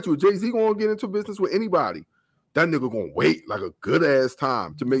Jay-Z, I bet you Jay-Z gonna get into business with anybody. That nigga gonna wait like a good ass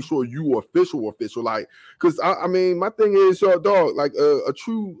time to make sure you official. Like, cause I mean, my thing is, yo, dog, like a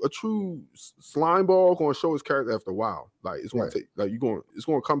true slime ball gonna show his character after a while. Like it's gonna take, like it's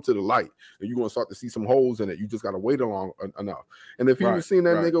gonna come to the light, and you're gonna start to see some holes in it. You just gotta wait enough. And if you've seen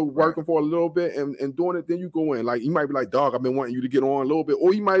that nigga working for a little bit and doing it, then you go in. Like you might be like, dog, I've been wanting you to get on a little bit,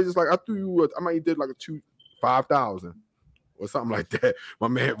 or you might just like, I might did like a 5,000 or something like that. My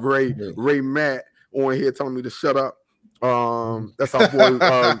man Ray Matt on here telling me to shut up. That's our boy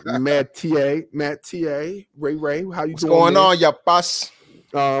Matt TA, Ray. How you What's doing? Going on, ya boss?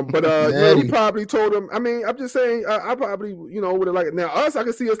 But yeah, he probably told him. I mean, I'm just saying, I probably, would have like now us. I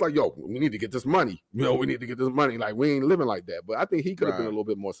can see us like, yo, we need to get this money. We need to get this money. Like we ain't living like that. But I think he could have been a little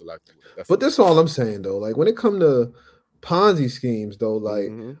bit more selective. But that's all I'm saying though. Like when it come to Ponzi schemes though,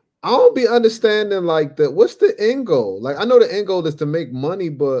 like. I don't be understanding like what's the end goal? Like I know the end goal is to make money,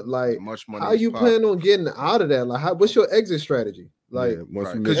 but like much money how you plan on getting out of that? Like what's your exit strategy? Like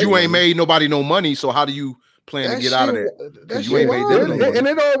because you ain't made nobody no money, so how do you plan to get out of that? Because you ain't made them no money. And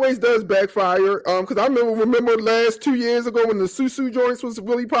it always does backfire. Because I remember last 2 years ago when the Susu joints was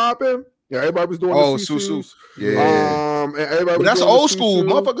really popping. Yeah, everybody was doing the Susus. Yeah. And everybody was that's doing old school.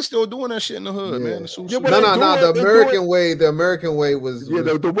 Motherfuckers still doing that shit in the hood, man. The no. The American way. The American way was the way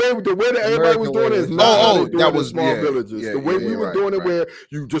that everybody was doing it is not that was small villages. The way we were doing it, where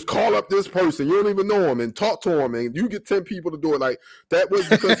you just call up this person, you don't even know him, and talk to him, and you get 10 people to do it. Like that was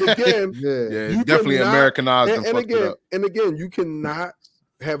because again, you definitely Americanized and again, you cannot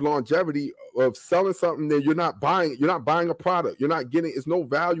have longevity of selling something that you're not buying a product, you're not getting, it's no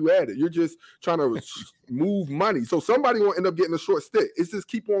value added, you're just trying to move money. So somebody will end up getting a short stick. It's just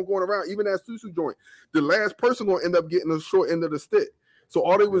keep on going around. Even that Susu joint, the last person will end up getting a short end of the stick. So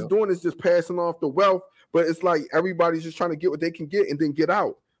all they was doing is just passing off the wealth, but it's like everybody's just trying to get what they can get and then get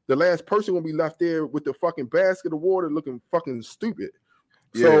out. The last person will be left there with the fucking basket of water looking fucking stupid.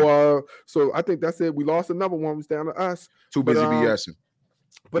 So I think that's it. We lost another one. It was down to us. Too busy BSing.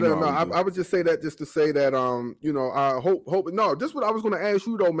 But no, I would just say that just to say that I hope no, this is what I was going to ask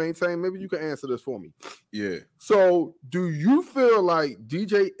you though, Maintain. Maybe you can answer this for me. Yeah. So do you feel like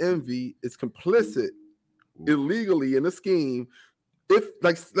DJ Envy is complicit illegally in a scheme? If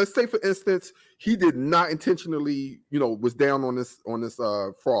like let's say for instance, he did not intentionally, was down on this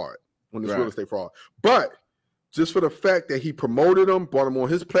fraud, on this real estate fraud. But just for the fact that he promoted him, brought him on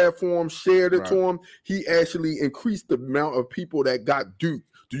his platform, shared it to him, he actually increased the amount of people that got duped.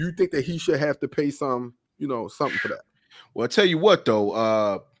 Do you think that he should have to pay something for that? Well, I tell you what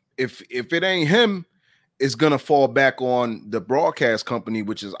though, if it ain't him, it's gonna fall back on the broadcast company,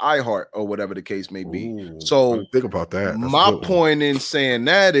 which is iHeart or whatever the case may be. So think about that. My point in saying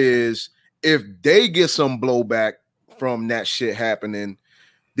that is, if they get some blowback from that shit happening,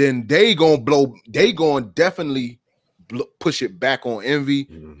 then they gonna definitely push it back on Envy.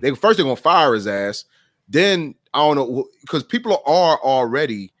 They're gonna fire his ass. Then I don't know, because people are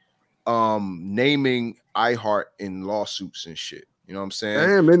already naming iHeart in lawsuits and shit. You know what I'm saying?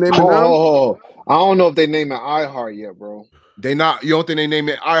 Damn, they naming I don't know if they name it iHeart yet, bro. They not. You don't think they name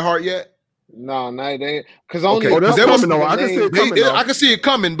it iHeart yet? No, they because only. Okay, that's coming though. I can see it coming. I can see it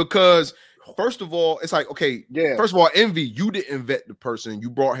coming because. First of all, it's like, okay, first of all, Envy, you didn't vet the person. You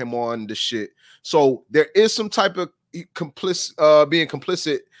brought him on the shit. So there is some type of being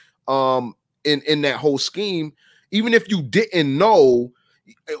complicit in that whole scheme. Even if you didn't know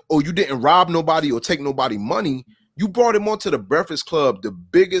or you didn't rob nobody or take nobody money, you brought him onto the Breakfast Club, the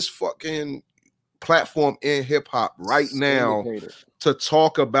biggest fucking platform in hip hop right now, to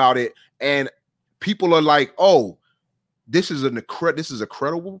talk about it. And people are like, oh, this is a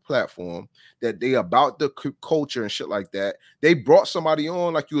credible platform that they about the culture and shit like that. They brought somebody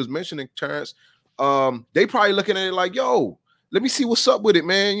on, like you was mentioning, Terrence. They probably looking at it like, yo, let me see what's up with it,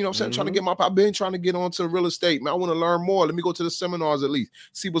 man. You know what I'm saying? I've been trying to get onto real estate, man. I want to learn more. Let me go to the seminars at least,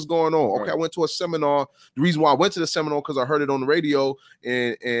 see what's going on. Okay, I went to a seminar. The reason why I went to the seminar because I heard it on the radio,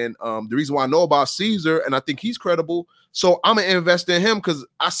 and the reason why I know about Caesar and I think he's credible. So I'm gonna invest in him because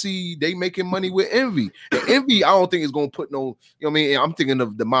I see they making money with Envy. And Envy, I don't think is gonna put no, you know what I mean? I'm thinking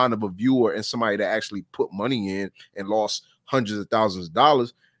of the mind of a viewer and somebody that actually put money in and lost hundreds of thousands of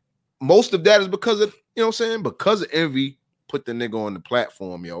dollars. Most of that is because of, you know what I'm saying? Because of Envy put the nigga on the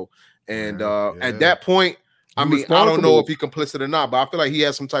platform, yo. And at that point, I mean, I don't know if he complicit or not, but I feel like he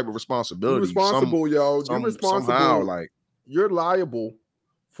has some type of responsibility. You're responsible, yo. You're responsible. Somehow, like you're liable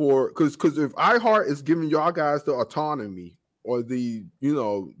for because if iHeart is giving y'all guys the autonomy or the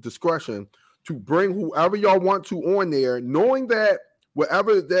discretion to bring whoever y'all want to on there, knowing that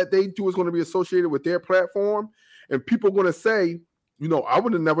whatever that they do is going to be associated with their platform, and people are going to say, you know, I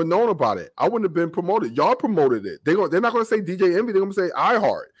would have never known about it. I wouldn't have been promoted. Y'all promoted it. They're not going to say DJ Envy. They're going to say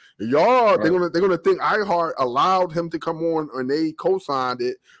iHeart. Y'all, right. They're going to think iHeart allowed him to come on, and they co-signed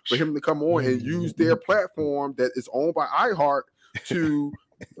it for him to come on and use their platform that is owned by iHeart to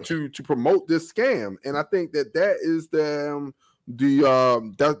promote this scam. And I think that is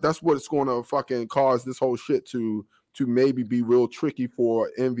that's what it's going to fucking cause this whole shit to maybe be real tricky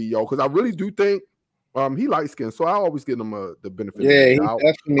for Envy, yo. Because I really do think he light skinned, so I always give him the benefit. Yeah, of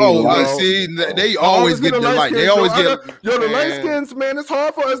he definitely. See, they always get the light. They always get the light skins, man. It's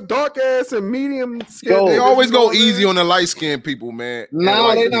hard for us dark ass and medium skin. They always go easy on the light skinned people, man.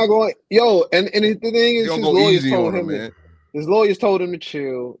 No, they're not going. Yo, and the thing is, his lawyers told him to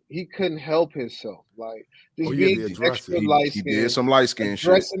chill. He couldn't help himself. Like just being extra light skinned. He did some light skin shit.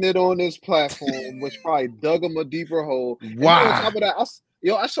 Dressing it on this platform, which probably dug him a deeper hole. Wow. And on top of that,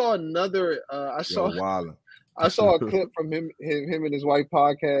 I saw another. I saw a clip from him and his wife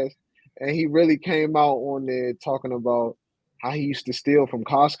podcast, and he really came out on there talking about how he used to steal from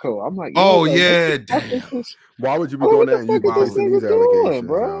Costco. I'm like, oh yeah, why would you be doing that? And you posting these allegations,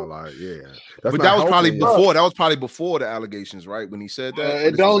 bro? Like, yeah, but that was probably before. That was probably before the allegations, right? When he said that,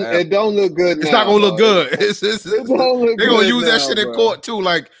 it don't look good. It's not gonna look good. They're gonna use that shit in court too.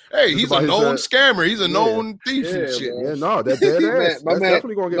 Like, hey, he's a known scammer. He's a known thief and shit. Yeah, no, that's dead ass. That's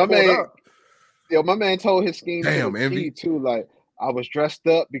definitely gonna get pulled up. Yo, my man told his scheme Envy too. Like, I was dressed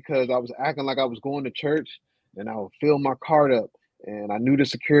up because I was acting like I was going to church, and I would fill my cart up, and I knew the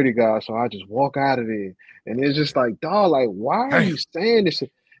security guard, so I just walk out of there. And it's just like, dog, like, why are you saying this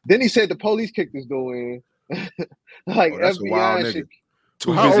shit? Then he said the police kicked his door in. Like, FBI shit.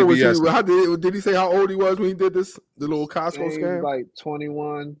 How old was he? Did he say how old he was when he did this? The little Costco scam? Like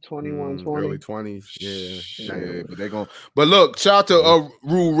 21, 20. Early 20s. Yeah. But they're going. But look, shout out to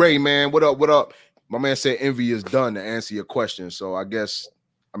Rue Ray, man. What up? My man said Envy is done to answer your question. So I guess,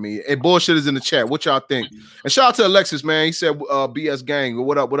 bullshit is in the chat. What y'all think? And shout out to Alexis, man. He said BS gang.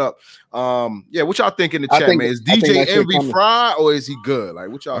 What up? Yeah, what y'all think in the chat, man? Is DJ Envy fried or is he good? Like,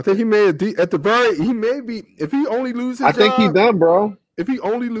 what y'all think he may at the very, he may be, if he only loses his job, I think he's done, bro. If he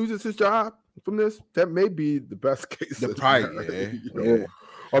only loses his job from this, that may be the best case. The price, yeah.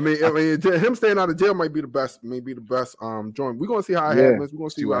 I mean, him staying out of jail might be the best. Joint. We're gonna see how it happens. We're gonna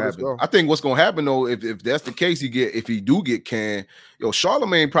see how this goes. I think what's gonna happen though, if that's the case, if he do get canned,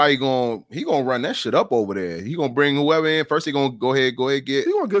 Charlamagne probably gonna run that shit up over there. He gonna bring whoever in first. He gonna go ahead get.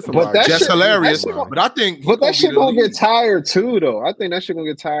 He gonna get somebody. That's hilarious. But I think, that shit gonna get tired too, though. I think that shit gonna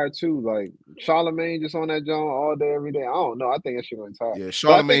get tired too. Like Charlamagne just on that joint all day, every day. I don't know. I think that shit gonna get tired. Yeah,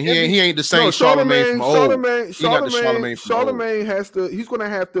 Charlamagne. He ain't the same Charlamagne from old. Charlamagne has to. He's gonna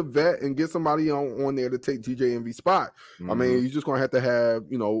have to vet and get somebody on there to take DJ Envy's spot. I mean, you're just gonna have to have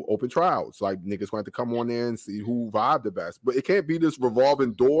open trials. Like niggas gonna have to come on there and see who vibed the best. But it can't be this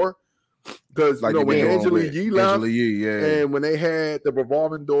revolving door because when Angela Yee left, and when they had the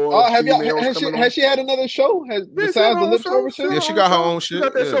revolving door. Oh, has she had another show? Besides the lip service show? Yeah, she got her own shit. She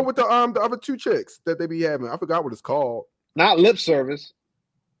got that show with the other two chicks that they be having. I forgot what it's called. Not lip service.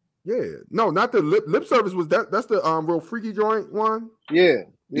 Yeah, no, not the lip service. Was that's the real freaky joint one? Yeah.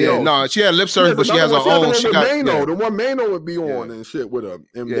 No, she had lip service, but she has her own. The one Mano would be on and shit with her,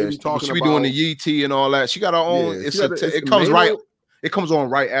 and they be talking. She be doing the Yee T and all that. She got her own. It comes right. It comes on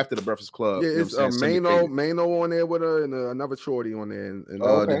right after the Breakfast Club. Yeah, it's Mano on there with her, and another shorty on there, and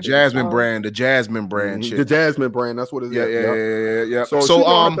the Jasmine brand, shit. The Jasmine brand. That's what it is. Yeah.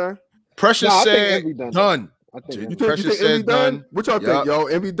 So Precious said done. You think Envy done? What y'all think, yo?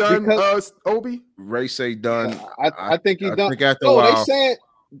 Envy done? Obi? Ray say done. I think he done. Think after a while.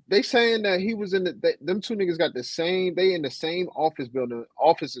 They saying that he was in them two niggas got the same. They in the same office building.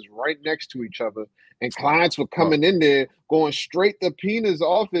 Offices right next to each other, and clients were coming in there, going straight to Pena's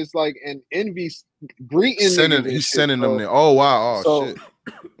office, like, and Envy greeting. He's sending them there. Oh wow! Oh shit.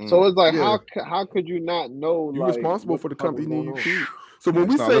 So it's like, how could you not know? You're responsible for the company you keep. So when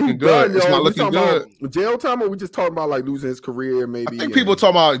we say he's done, it's not looking good. Jail time, or we just talking about like losing his career? Maybe I think people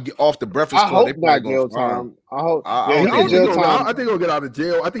talking about off the Breakfast Club. I hope not jail time. I think he'll get out of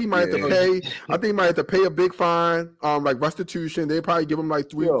jail. I think he might have to pay. I think he might have to pay a big fine, like restitution. They probably give him like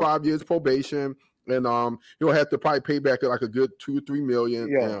 3 to 5 years probation. And he'll have to probably pay back like a good $2 or $3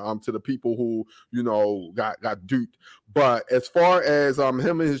 million to the people who got duped. But as far as him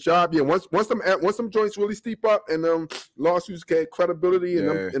and his job, once some joints really steep up and lawsuits get credibility and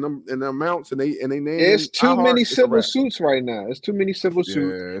the amounts and they name there's too many civil suits right now. There's too many civil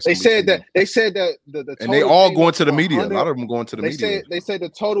suits. They said that the and they all going to the media. A lot of them going to the media. They said the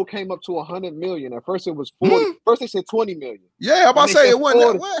total came up to 100 million. At first it was 40. First they said 20 million. Yeah, I'm about to say it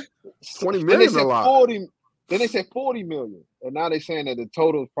wasn't that way. 20 million is a lot. Then they said 40 million, and now they're saying that the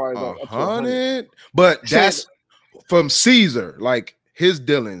total is probably like up to 100. But that's from Caesar, like his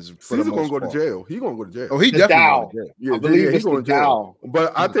dealings. Caesar gonna go to jail. He gonna go to jail. Oh, he definitely going to jail. Yeah, I believe he's going to jail. Dow.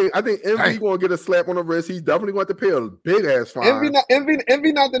 But I think Envy gonna get a slap on the wrist. He's definitely going to pay a big ass fine. Envy not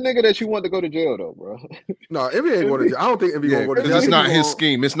the nigga that you want to go to jail though, bro. No, Envy ain't going to jail. I don't think Envy gonna go to jail. It's not his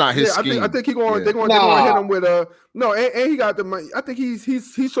scheme. It's not his scheme. I think they're going to hit him with a no, and he got the money. I think he's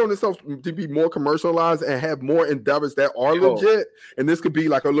shown himself to be more commercialized and have more endeavors that are legit. And this could be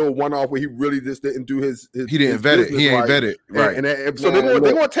like a little one-off where he really just didn't do his he didn't vet it. He ain't vet it. Right. So they're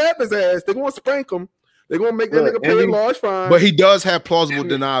going to tap his ass. They're going to spank him. They're gonna make that nigga pay a large fine, but he does have plausible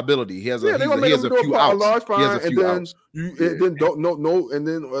deniability. He has a few outs. Large fine, and then then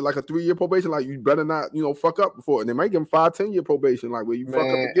then like a 3-year probation. Like you better not fuck up before. And they might give him 5-10-year probation. Like where you fuck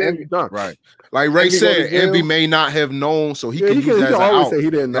up again, you done. Right. Like Ray said, Envy may not have known, so he can use that as an always out. say he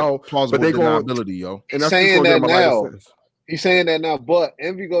didn't know. Plausible deniability, yo. And saying that now. He's saying that now, but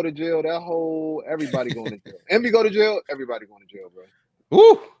Envy go to jail. That whole everybody going to jail. Envy go to jail. Everybody going to jail, bro.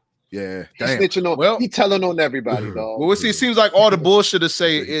 Ooh. Yeah, he's snitching on. He telling on everybody, dog. Well, see, it seems like all the bullshit to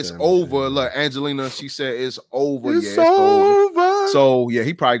say it's over. Look, Angelina, she said it's over. It's over. So yeah,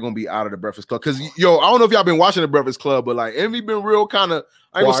 he probably gonna be out of the Breakfast Club. Cause I don't know if y'all been watching the Breakfast Club, but like Envy been real kind of.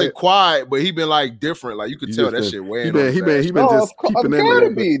 I ain't gonna say quiet, but he been like different. Like you could tell that shit weighing. He been just keeping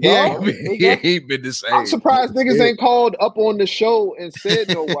in there. He ain't been the same. I'm surprised niggas ain't called up on the show and said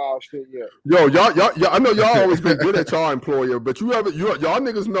no wild shit yet. Yo, y'all, I know y'all always been good at y'all employer, but y'all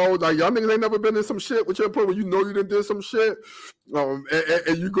niggas know, like y'all niggas ain't never been in some shit with your employer when you know you done did some shit.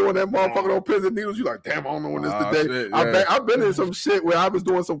 And you go in that motherfucker on pins and needles, you like, damn, I don't know when this today. Shit, yeah. I've been in some shit where I was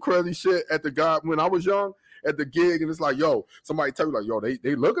doing some crazy shit at when I was young. At the gig, and it's like, yo, somebody tell you like, yo,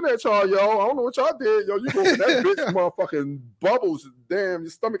 they looking at y'all, yo. I don't know what y'all did, yo. You go with that bitch, motherfucking bubbles, damn,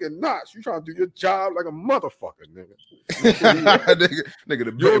 your stomach and knots. You trying to do your job like a motherfucker, nigga. nigga,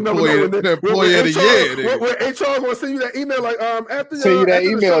 the employee of the year. When HR gonna send you that email, like, after send you that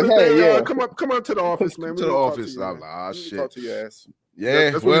email, hey, come up to the office, man. To the office, I'm like, ah, shit. Talk to your ass. Yeah,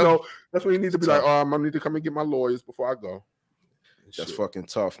 that's when you need to be like, I need to come and get my lawyers before I go. That's fucking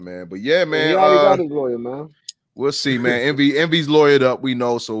tough, man. But yeah, man. He already got his lawyer, man. We'll see, man. Envy's lawyered up, we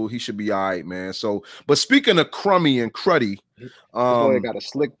know, so he should be all right, man. So, but speaking of Crummy and Cruddy, lawyer got a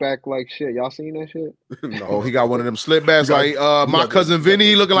slick back like shit. Y'all seen that shit? No. Oh, he got one of them slick backs like my cousin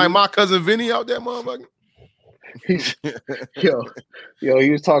Vinny, looking like my cousin Vinny out there, motherfucker. Yo,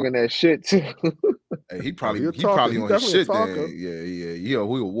 he was talking that shit too. Hey, he probably on his shit then. Yeah,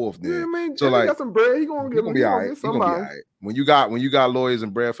 we a wolf then. Yeah, man, so like, got some bread. He gonna be all right. He gonna be all right. When you got lawyers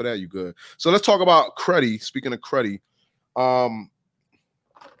and bread for that, you good. So let's talk about Cruddy. Speaking of Cruddy, y'all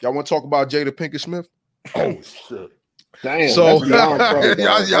want to talk about Jada Pinkett Smith? Oh shit! Damn. So y'all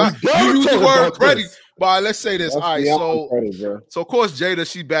use the word Cruddy. But let's say this. All right, so of course Jada,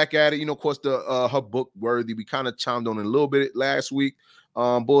 she's back at it. Of course her book Worthy. We kind of chimed on it a little bit last week.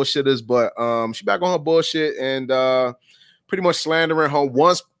 Bullshitters, but she back on her bullshit and pretty much slandering her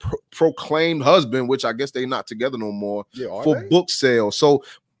once proclaimed husband, which I guess they're not together no more, for book sales. So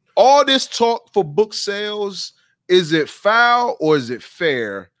all this talk for book sales, is it foul or is it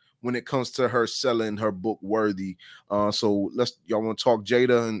fair when it comes to her selling her book Worthy? So y'all want to talk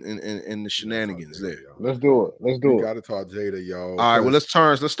Jada and the shenanigans there. Let's do it. We gotta talk Jada, yo. All right, well let's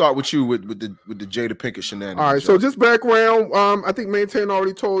start with you with the Jada Pinkett shenanigans. All right, so just background. I think Maintain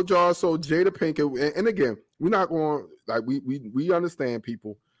already told y'all. So Jada Pinkett, and again, we're not going like we understand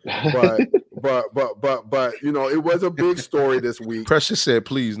people. But it was a big story this week. Precious said,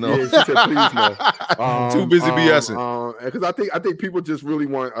 "Please no." Yeah, she said, "Please no." Too busy BSing. Because I think people just really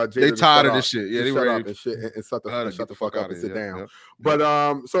want Jada. They tired of this shit. Yeah, they shut ready up and shit and shut the fuck up and sit down. Yeah. But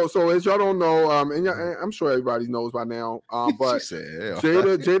so as y'all don't know, and I'm sure everybody knows by now. But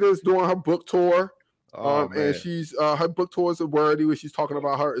Jada is doing her book tour. And she's her book tour is Worthy, where she's talking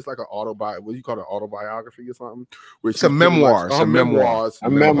about her. It's like an what do you call it, autobiography or something? It's a memoir. It's a memoir. A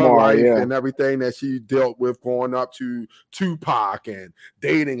memoir, and everything that she dealt with growing up to Tupac and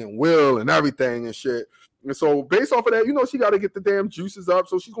dating and Will and everything and shit. And so based off of that, she got to get the damn juices up.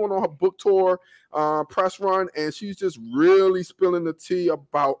 So she's going on her book tour, press run, and she's just really spilling the tea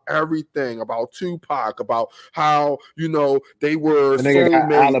about everything, about Tupac, about how, they were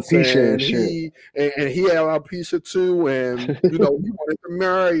soulmates, and he had alopecia too, and, he wanted to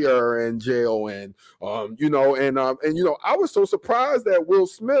marry her in jail. And, I was so surprised that Will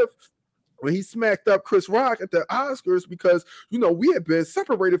Smith, when he smacked up Chris Rock at the Oscars, because, we had been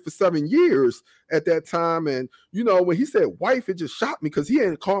separated for 7 years at that time. And, when he said wife, it just shocked me because he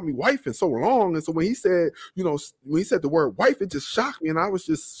hadn't called me wife in so long. And so when he said, the word wife, it just shocked me. And I was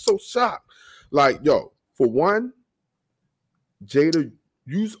just so shocked. Like, yo, For one, Jada,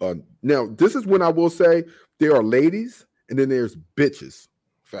 now this is when I will say there are ladies and then there's bitches.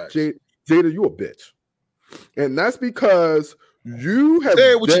 Facts. Jada, you a bitch. And that's because you have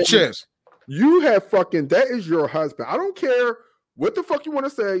say it with your chest. You have fucking, that is your husband. I don't care what the fuck you want to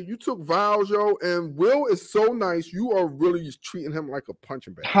say. You took vows, yo, and Will is so nice. You are really just treating him like a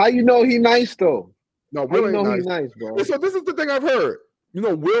punching bag. How you know he nice though? No, Will ain't nice. He's nice, bro. And so this is the thing I've heard. You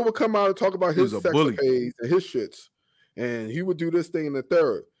know, Will would come out and talk about his sexapades and his shits, and he would do this thing in the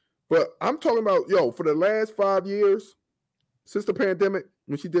third. But I'm talking about, yo, for the last 5 years, since the pandemic,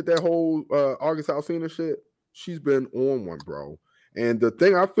 when she did that whole August Alsina shit, she's been on one, bro. And the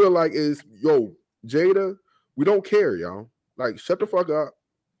thing I feel like is, yo, Jada, we don't care, y'all. Like, shut the fuck up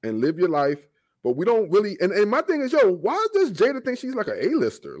and live your life. But we don't really, and my thing is, yo, why does Jada think she's like an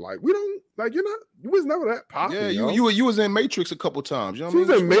A-lister? Like, we don't, like, you was never that popular. Yeah, you was in Matrix a couple times. You know what I mean?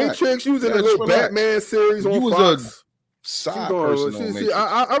 She was in Matrix. She was in a little Batman series on Fox. Side person.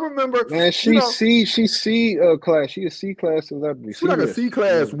 I remember. Man, she's C class. She a C class celebrity. She's like a C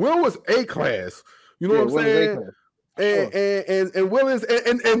class. Will was A class. You know what I'm saying? And Will is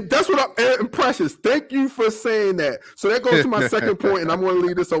and that's what I'm Precious. Thank you for saying that. So that goes to my second point, and I'm going to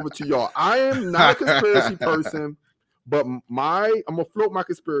leave this over to y'all. I am not a conspiracy person, but I'm gonna float my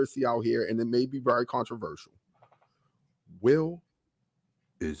conspiracy out here, and it may be very controversial. Will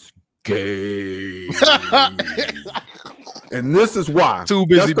is gay. And this is why. Too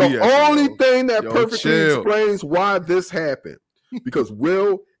busy. That's the only thing that perfectly explains why this happened. Because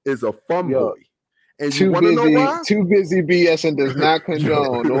Will is a fun boy. And you want to know why? Too busy BSing does not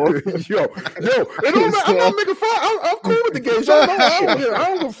condone. Yo, I'm not making fun. I'm cool with the gays. I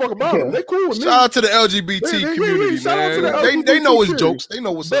don't give a fuck about them. They cool with me. Shout out to the LGBT community, man. They know his jokes. They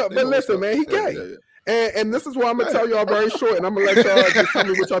know what's up. But listen, man, he gay. And this is why I'm gonna tell y'all very short, and I'm gonna let y'all just tell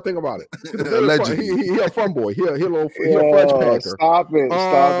me what y'all think about it. He a fun boy. He a fudge packer. Stop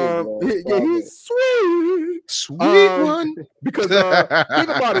it. He's sweet one. Because think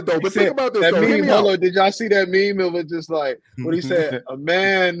about it though. But think about this. That meme. Hold on, did y'all see that meme? It was just like what he said. A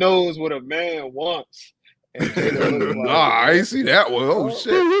man knows what a man wants. I ain't see that one. Oh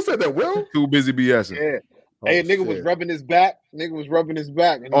shit! Who said that? Will? Too busy BSing. Yeah. Hey, nigga was rubbing his back.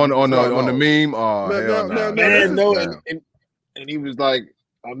 On the meme. And he was like,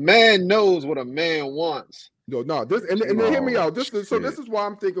 a man knows what a man wants. No. This and hear me out. This is why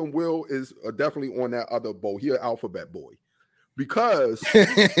I'm thinking Will is definitely on that other boat. He an alphabet boy. Because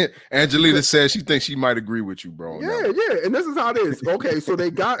Angelina says she thinks she might agree with you, bro. Yeah. And this is how it is. Okay, so they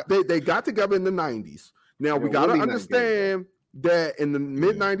got together in the 90s. Now we gotta understand that in the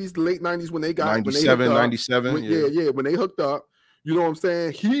mid 90s, late 90s, when they got 97, when they hooked up, you know what I'm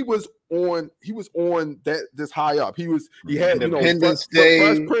saying? He was on that this high up. He had Independence Day.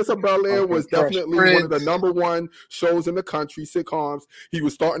 Fresh Prince of Bel-Air was definitely one of the number one shows in the country, sitcoms. He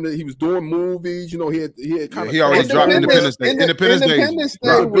was doing movies. You know, he had kind of already dropped Independence Day. Independence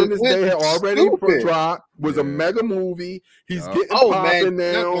Day had already dropped. Was a mega movie. He's getting popping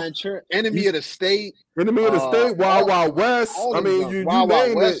now. Enemy of the State. Wild Wild West. I mean, you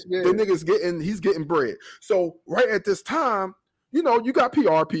name it. The nigga's he's getting bread. So right at this time, you know, you got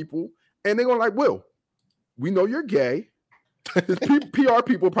PR people, and they're going like, Will, we know you're gay. His PR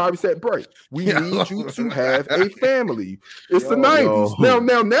people probably said, break. We need you to have a family. It's the 90s.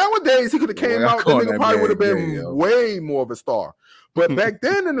 Now, nowadays, he could have came out, the nigga probably would have been way more of a star. But back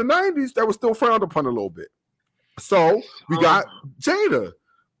then in the 90s, that was still frowned upon a little bit. So we got Jada,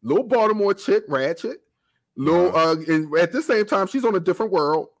 little Baltimore chick, ratchet, and at the same time, she's on a different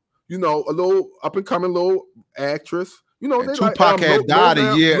world. You know, a little up and coming little actress. You know, they Tupac had died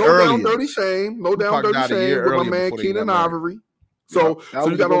a year earlier. Low down dirty shame with my man Keenan Ivory. So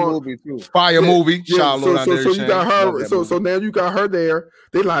you got on movie too. Fire movie. So you got her. So now you got her there.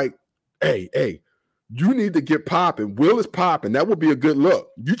 They like, hey, you need to get popping. Will is popping. That would be a good look.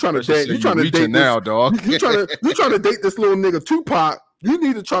 You trying to date? You trying to date now, dog? You trying to date this little nigga Tupac? You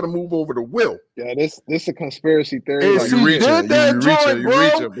need to try to move over to Will. Yeah, this is a conspiracy theory. And she did that joint,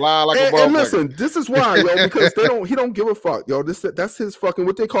 bro. And listen, this is why, yo, because he don't give a fuck, yo. That's his fucking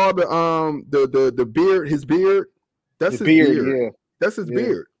what they call the beard, his beard. That's his beard. Yeah. That's his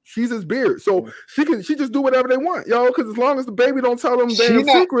beard. She's his beard. So she just do whatever they want, yo, because as long as the baby don't tell them damn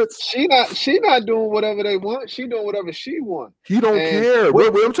secrets. She not doing whatever they want. She doing whatever she wants. He don't care. What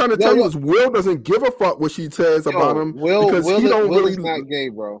I'm trying to tell you is Will doesn't give a fuck what she says about him. Will is not gay,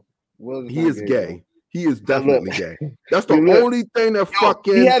 bro. He is gay. Bro. He is definitely gay. That's the only thing that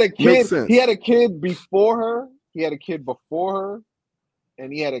fucking makes sense. He had a kid before her.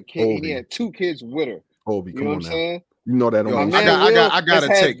 And he had a kid. And he had 2 kids with her. Obi, you know what I'm saying? You know that. I got a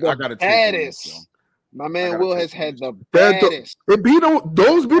take. My man Will has had the baddest. Those be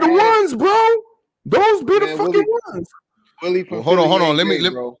the ones, bro. Those be the fucking ones. Willie from hold on. Let me.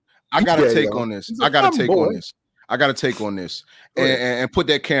 I gotta take on this. I gotta take on this. And put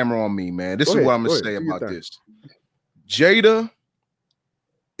that camera on me, man. This is what I'm gonna say about this. Jada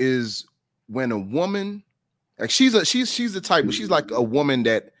is when a woman, like she's the type, but she's like a woman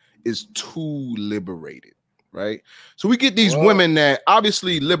that is too liberated, right? So we get these women that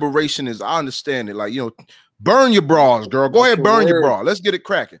obviously liberation is. I understand it, like burn your bras, girl. Go ahead, burn your bra. Let's get it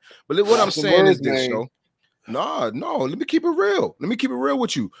cracking. But what I'm saying is this, yo. No. Let me keep it real. Let me keep it real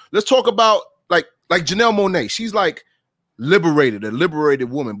with you. Let's talk about like Janelle Monáe. She's like a liberated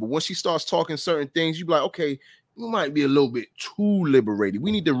woman. But when she starts talking certain things, you be like, okay, you might be a little bit too liberated.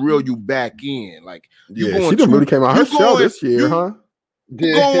 We need to reel you back in. Like, she done really came out her shell this year, huh?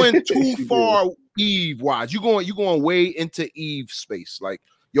 You're going too far Eve wise. You're going way into Eve space. Like,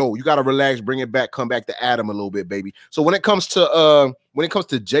 yo, you gotta relax, bring it back, come back to Adam a little bit, baby. So when it comes to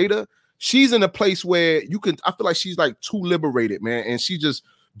Jada, she's in a place where I feel like she's like too liberated, man, and she's just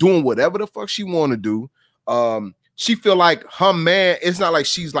doing whatever the fuck she want to do. She feel like her man, it's not like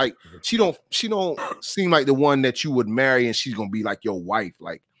she's like, she don't seem like the one that you would marry and she's gonna be like your wife,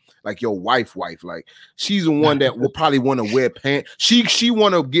 like your wife. Like she's the one that will probably want to wear pants. She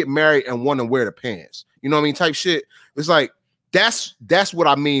want to get married and want to wear the pants. You know what I mean? Type shit. It's like that's what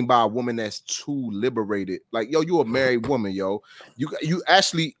I mean by a woman that's too liberated. Like, yo, you a married woman, yo. You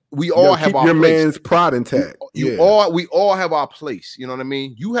actually, we all have our your place. Man's pride intact. We all have our place. You know what I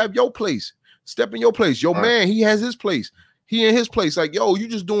mean? You have your place. Step in your place. Your man, he has his place. He in his place. Like, yo, you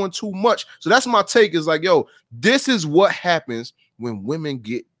just doing too much. So that's my take. Is like, yo, this is what happens when women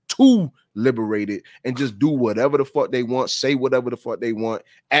get too liberated and just do whatever the fuck they want, say whatever the fuck they want,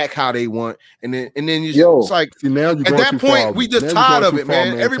 act how they want, and then it's like, see, now at that point we just tired of it,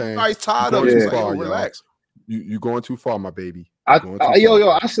 man. Everybody's tired of it. It's like, relax. You're going too far, my baby. I think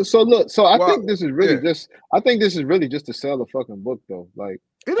this is really just to sell a fucking book, though. Like,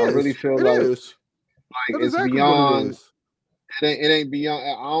 I really feel like it's beyond. It ain't beyond.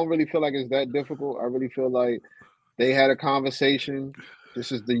 I don't really feel like it's that difficult. I really feel like they had a conversation.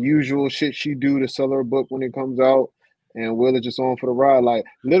 This is the usual shit she do to sell her book when it comes out, and Will is just on for the ride. Like,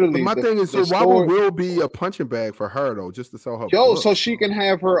 literally, but my thing is, so why would Will be a punching bag for her though, just to sell her book? So she can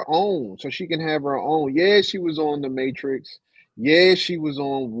have her own. Yeah, she was on The Matrix. Yeah, she was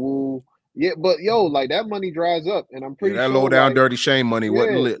on Woo. Yeah, but like that money dries up, and I'm pretty sure that low down dirty shame money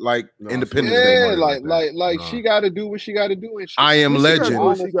wasn't lit like Independence Day money. Like she got to do what she got to do. And I am legend.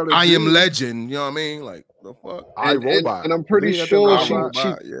 I am legend. You know what I mean? Like, the fuck. And I'm pretty sure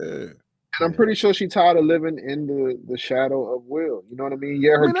I'm pretty sure she tired of living in the shadow of Will. You know what I mean?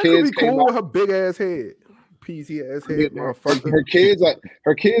 Yeah, her kids came cool with her big ass head. Peasy ass head, motherfucker.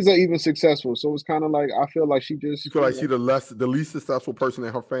 Her kids are even successful, so it's kind of like I feel like she feel like she's the least successful person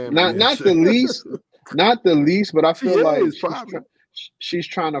in her family. Not the least, but I feel like she's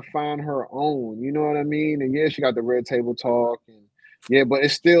trying to find her own. You know what I mean? And yeah, she got the red table talk, and yeah, but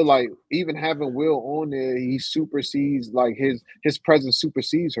it's still like even having Will on there, he supersedes, like his presence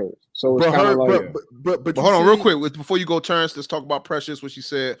supersedes her. So it's kind of like, but hold on real quick before you go, Terrence. Let's talk about Precious. What she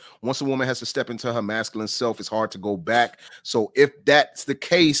said: once a woman has to step into her masculine self, it's hard to go back. So if that's the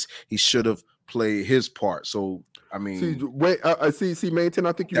case, he should have played his part. So I mean, see, Maintain.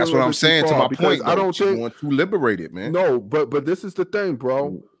 I think that's what I'm saying to my point. I don't think want too liberated, man. No, but this is the thing,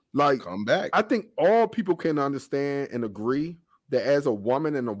 bro. Like, come back. I think all people can understand and agree that as a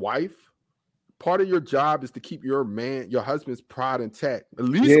woman and a wife, part of your job is to keep your husband's pride intact, at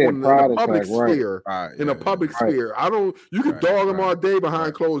least in the public sphere. Right. In a public sphere, you can dog him all day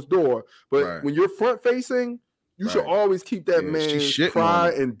behind closed door, but when you're front facing, you should always keep that man's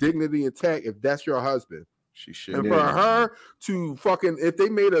pride and dignity intact. If that's your husband, she should. And for her to if they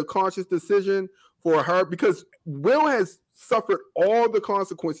made a conscious decision for her, because Will has suffered all the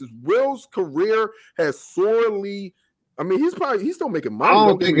consequences. Will's career has sorely. I mean, he's still making money. I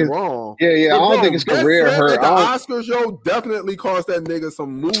don't think it's wrong. Yeah. I don't think his career hurt. The Oscars show definitely cost that nigga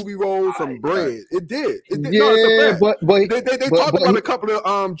some movie roles, some bread. It did. Yeah, but they talked about a couple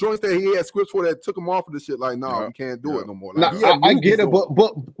of joints that he had scripts for that took him off of the shit. Like, no, we can't do it no more. Like, I get it,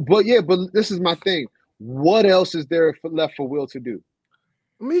 but this is my thing. What else is there left for Will to do?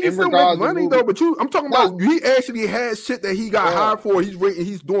 I mean, he still make money though, but I'm talking about he actually had shit that he got hired for.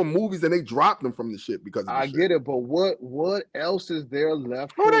 He's doing movies and they dropped him from the shit because of I get it, but what else is there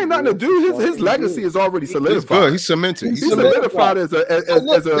left? Oh, it ain't nothing to do. His legacy is already solidified. He's cemented. He's solidified as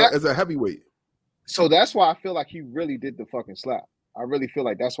a heavyweight. So that's why I feel like he really did the fucking slap. I really feel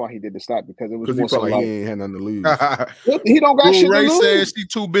like that's why he did the stop, because it was more so like he ain't had nothing to lose. He don't got shit Ray to lose. says she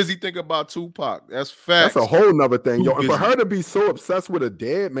too busy thinking about Tupac. That's facts. That's a whole nother thing, yo. And for her to be so obsessed with a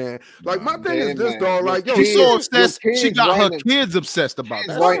dead man, like my thing is this, dog. Like, yo, she's so obsessed. She got her kids obsessed about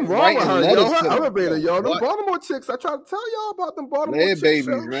that. What's wrong with her, yo? Her elevator, yo. Them Baltimore chicks. I try to tell y'all about them Baltimore chicks, babies,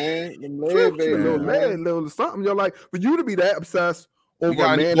 man. Them lead babies, little something. You're like, for you to be that obsessed over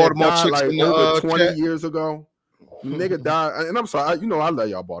a man that died like over 20 years ago. Nigga died, and I'm sorry, I love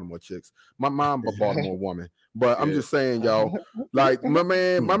y'all Baltimore chicks. My mom a Baltimore woman, but I'm just saying, yo, like my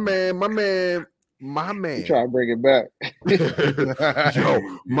man. You try to bring it back.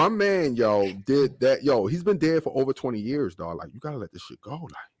 Yo, my man, did that. Yo, he's been dead for over 20 years, dog. Like, you gotta let this shit go.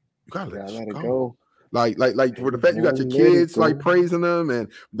 Like, you gotta let it go. Like for the fact you got your kids like praising them,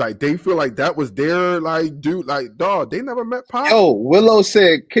 and like they feel like that was their like dude, like dog. They never met Pop. Yo, Willow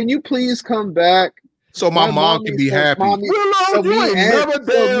said, "Can you please come back?" So my mom can be happy. Willow, you ain't never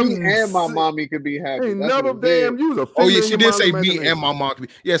damn. Me and my mommy could be happy. Ain't never damn. You was a oh yeah, she did say me and my mom could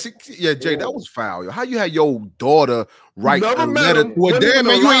be. Yeah, Jay, that was foul. Yo. How you had your daughter write a letter to a damn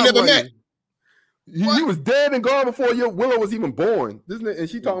man you ain't never met? He was dead and gone before your Willow was even born. And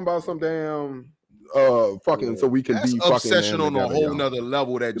she talking about some damn fucking so we can That's be obsession fucking on a whole nother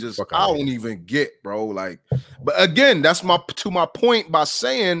level that just I don't even get, bro. Like, but again, that's my point by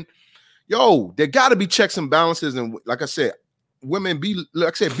saying, yo, there got to be checks and balances, and like I said, women be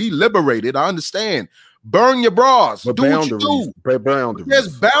liberated. I understand. Burn your bras. But do boundaries, what you do. Boundaries.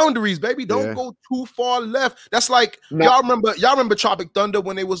 There's boundaries, baby. Don't go too far left. That's like y'all remember Tropic Thunder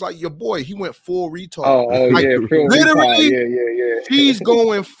when they was like your boy. He went full retard. Oh like, yeah, literally. Yeah. He's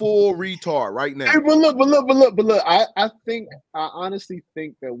going full retard right now. Hey, but look. I honestly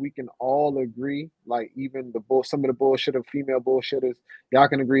think that we can all agree, like even some of the bullshitter, female bullshitters, y'all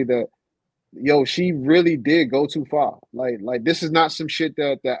can agree that. Yo, she really did go too far. Like this is not some shit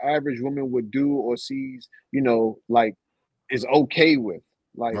that the average woman would do or sees, like is okay with.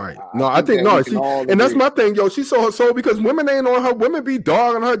 Like, right. I think and that's my thing, yo. She saw her soul because women ain't on her. Women be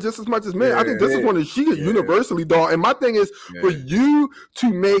dogging her just as much as men. Yeah, I think this is one that she get universally dog. And my thing is for you to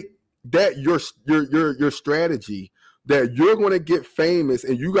make that your strategy, that you're going to get famous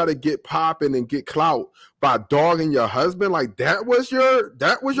and you got to get popping and get clout by dogging your husband. Like that was your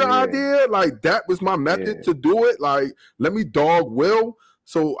idea. Like that was my method to do it. Like, let me dog Will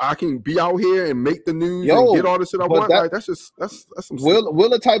so I can be out here and make the news and get all the shit I want. Like that's some Will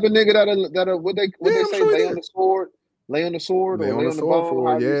the type of nigga that what they say sure lay on the sword or lay on the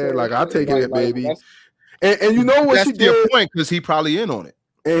sword. Yeah, like I take it, baby. And you know what that's she did? Point because he probably in on it.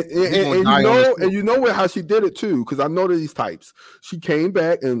 And you know how she did it too, because I know these types. She came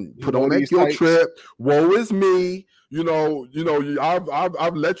back and put on that guilt trip. Woe is me.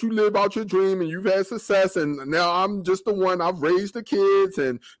 I've let you live out your dream and you've had success, and now I'm just the one. I've raised the kids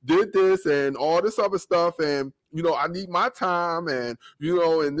and did this and all this other stuff, and I need my time, and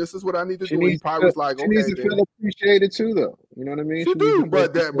and this is what I need to do. And he probably was like, she needs to feel appreciated too, though. You know what I mean? She do,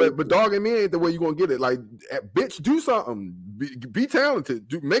 but dogging me ain't the way you gonna get it. Like, bitch, do something. Be talented.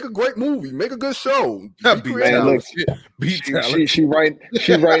 Make a great movie. Make a good show. Be talented. She writing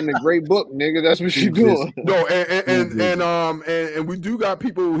a great book, nigga. That's what she doing. No, and we do got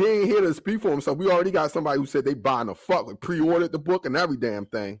people. He ain't here to speak for himself. We already got somebody who said they buying pre-ordered the book and every damn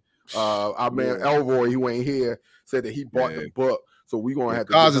thing. Our man Elroy, who ain't here, said that he bought the book. So we're gonna have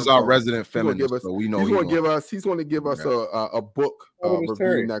to. Cause is our resident feminist, so we know he's gonna give us a book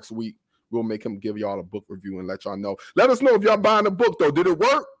review next week. We'll make him give y'all a book review and let y'all know. Let us know if y'all buying the book though. Did it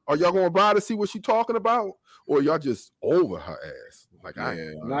work? Are y'all gonna buy to see what she's talking about, or y'all just over her ass? Like I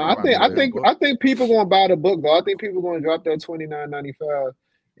think people gonna buy the book though. I think people gonna drop that $29.95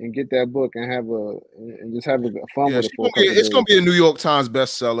 and get that book and just have a fun with it. It's gonna be a New York Times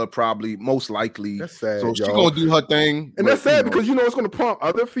bestseller, probably, most likely. That's sad, so she's gonna do her thing, and that's sad because it's gonna prompt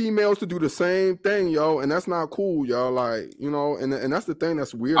other females to do the same thing, yo, and that's not cool, y'all. Like, and that's the thing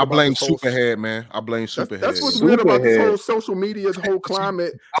that's weird. I blame Superhead, man. I blame Superhead. That's what's weird about this whole social media, this whole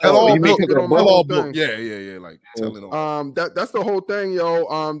climate. Yeah. Like telling them. That's the whole thing, yo.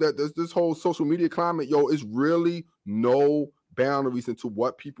 That this whole social media climate, yo, is really no boundaries into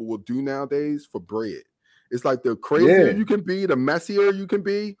what people will do nowadays for bread. It's like the crazier you can be, the messier you can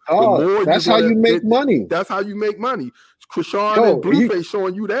be. Oh, the more that's how you make money. That's how you make money. Krishan and Blueface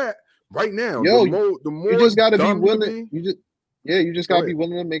showing you that right now. Yo, the more you just gotta be willing. You just gotta be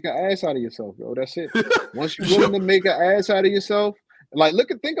willing to make an ass out of yourself, yo. That's it. Once you're willing to make an ass out of yourself, like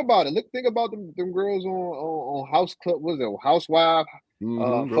think about it. Think about them girls on House Club. What is it? Housewife.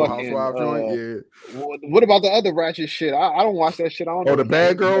 Housewives joint. Yeah. What about the other ratchet shit? I don't watch that shit. I don't know. The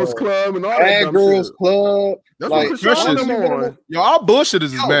Bad Girls Club and all that. Bad Girls Club. That's like, what Krishan. Yo, our bullshit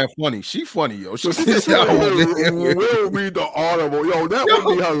is man funny. She funny, yo. She Will read the audible. Yo, that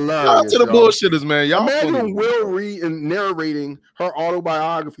would be hilarious. Shout out to the bullshitters, man. Y'all imagine funny. Will read and narrating her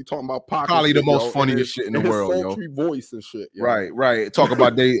autobiography, talking about pockets. Probably the most funniest shit in the world, yo. Voice and shit. Yo. Right. Talk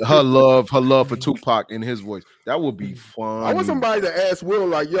about her love for Tupac in his voice. That would be fun. I want somebody to ask Will,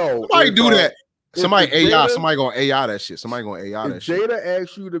 like, yo, somebody do that. Somebody AI. Somebody gonna AI that shit. Somebody gonna AI that shit. Jada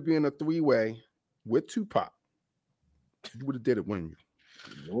asked you to be in a 3-way with Tupac, you would have did it, wouldn't you?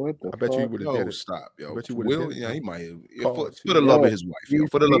 I bet you would have did it. Stop, yo. I bet you would have. Yeah, he might have. For the love of his wife, yo.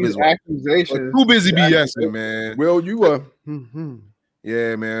 For the love of his wife. Accusations. Too busy BSing, man. Will, you were.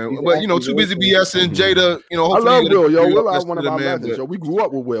 Yeah, man. But too busy BSing. Jada, I love Will, yo. Will is one of my legends, yo. We grew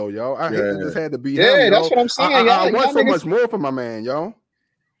up with Will, yo. I hate it just had to be him. Yeah, that's what I'm saying. I want so much more from my man, yo.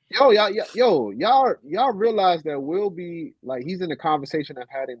 Y'all realize that Will be like he's in the conversation I've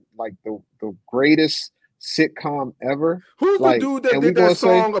had in like the greatest sitcom ever. Who's the dude that did that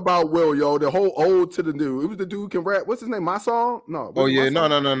song about Will, yo? The whole ode to the dude. It was the dude who can rap. What's his name? My Song? No. Oh yeah, no.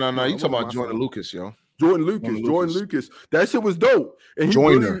 You talking about Jordan Lucas, yo? Jordan Lucas. That shit was dope. And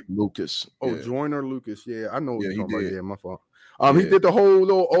Joyner Lucas. Oh, yeah. Joyner Lucas. Yeah, I know what you're talking about. Yeah, my fault. He did the whole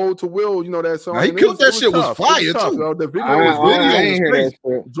little ode to Will, you know that song. Now, he killed that shit. Was fire too. The video was crazy.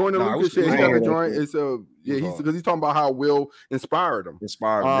 Joyner Lucas, he got the joint. It's because he's talking about how Will inspired him.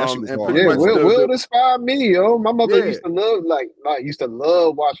 Will inspired me, yo. My mother used to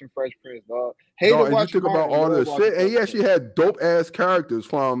love watching Fresh Prince, dog. You think about all this shit, and he actually had dope ass characters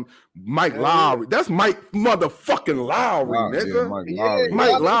from Mike Lowry. That's Mike motherfucking Lowry, nigga.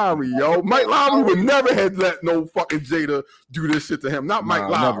 Mike Lowry, yo. Mike Lowry would never have let no fucking Jada do this shit to him. Not Mike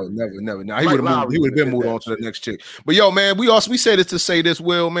Lowry. Never. Nah, he would have been moved on to the next chick. But yo, man, we say this to say this,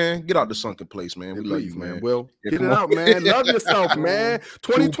 Will, man. Get out the sunken place, man. We love you, man. Will, get it out, man. Love yourself, man.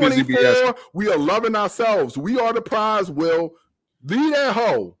 2024, we are loving ourselves. We are the prize, Will. Leave that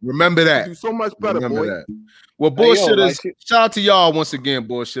hoe. Remember that. Do so much better, boy. That. Well, bullshitters. Shout out to y'all once again,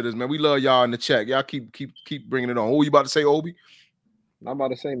 bullshitters, man. We love y'all in the chat. Y'all keep bringing it on. What you about to say, Obi? I'm about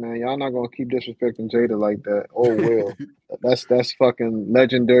to say, man, y'all not gonna keep disrespecting Jada like that. Oh, Will. that's fucking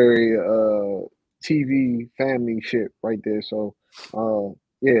legendary TV family shit right there. So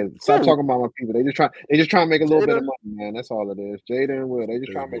yeah, stop talking about my people. They just try to make a little bit of money, man. That's all it is. Jada and Will, they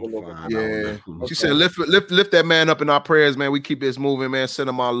just try to make a little bit of money. Yeah. Okay. She said, lift that man up in our prayers, man. We keep this moving, man. Send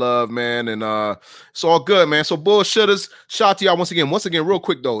him our love, man. And it's all good, man. So bullshitters, shout out to y'all once again, real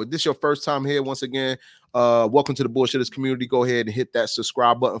quick though. If this is your first time here, once again, welcome to the bullshitters community. Go ahead and hit that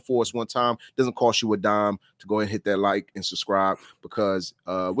subscribe button for us one time. Doesn't cost you a dime to go ahead and hit that like and subscribe because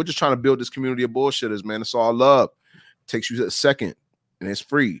we're just trying to build this community of bullshitters, man. It's all love. Takes you a second. And it's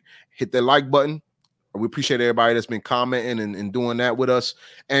free. Hit that like button. We appreciate everybody that's been commenting and doing that with us.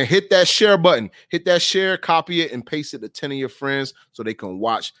 And hit that share button. Hit that share, copy it, and paste it to 10 of your friends so they can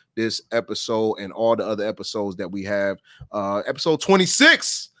watch this episode and all the other episodes that we have. Episode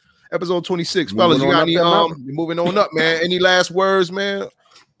 26. Episode 26. Fellas, you got any moving on up, man? Any last words, man?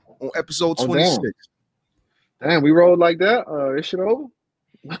 On episode 26. Damn, we rolled like that. This shit over?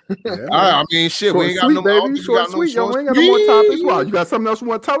 Yeah, I mean, shit. We ain't got no baby. Short and sweet, yo. We ain't got no more topics. Wow, you got something else you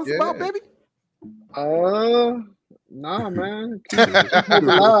want to tell us about, baby? Nah, man. Keep hope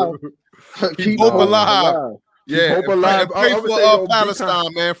alive. Keep hope alive. Yeah, hope alive. Pray for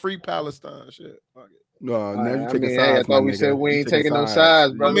Palestine, man. Free Palestine, shit. No, now you taking sides. I thought we said we ain't taking no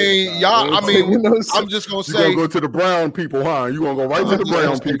sides, brother. I mean, y'all. I'm just gonna say you gonna go to the brown people, huh? You gonna go right to the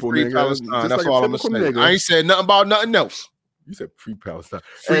brown people, free nigga. Palestine. That's all I'm gonna say. I ain't said nothing about nothing else. You said free Palestine.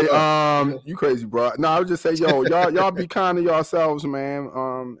 Hey, you crazy, bro. No, I would just say, yo, y'all be kind to yourselves, man.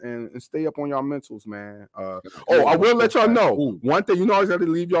 And stay up on y'all mentals, man. I will let y'all know one thing. You know, I got to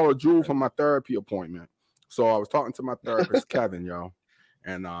leave y'all a jewel for my therapy appointment. So I was talking to my therapist, Kevin, yo,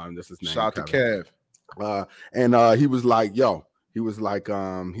 and this is his name. Shout out to Kev. And he was like,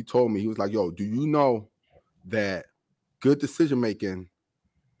 he told me, he was like, yo, do you know that good decision making,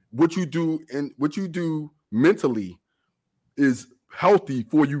 what you do mentally is healthy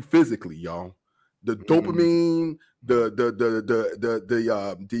for you physically, y'all. The dopamine, the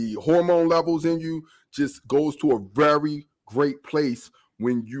hormone levels in you just goes to a very great place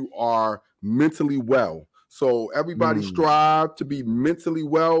when you are mentally well. So everybody strive to be mentally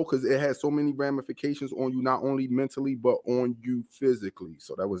well because it has so many ramifications on you, not only mentally but on you physically.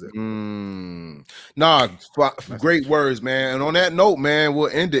 So that was it. Great words, man. And on that note, man, we'll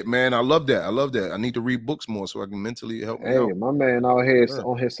end it, man. I love that. I need to read books more so I can mentally help me out. My man out here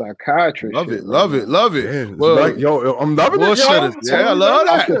on his psychiatry. Love shit, it. Yeah, well, yo, I'm loving it, yo. Yeah, I love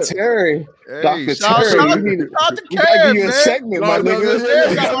that. Dr. Terry. Hey, Dr. shout Terry, out to Dr. Kev, man. Segment, my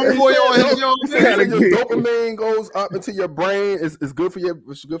nigga. Got my boy on his, your dopamine goes up into your brain. It's good for your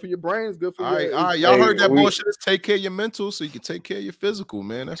brain. It's good for all right. Y'all heard that bullshit. Is take care of your mental so you can take care of your physical,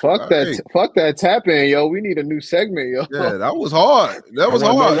 man. That's fuck that tap in, yo. We need a new segment, yo. Yeah, that was hard. That was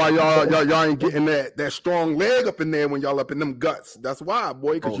hard. Why y'all ain't getting that strong leg up in there when y'all up in them guts? That's why,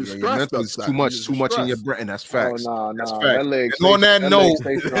 boy, because you're stressed up. Too much in your brain. That's facts. That's facts. That leg on that note,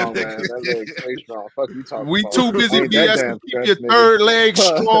 stay strong, man. That leg stay strong. Fuck you talking we about. too busy BS to keep your third leg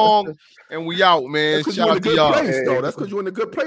strong, and we out, man. Shout out to y'all. That's because you're in a good place.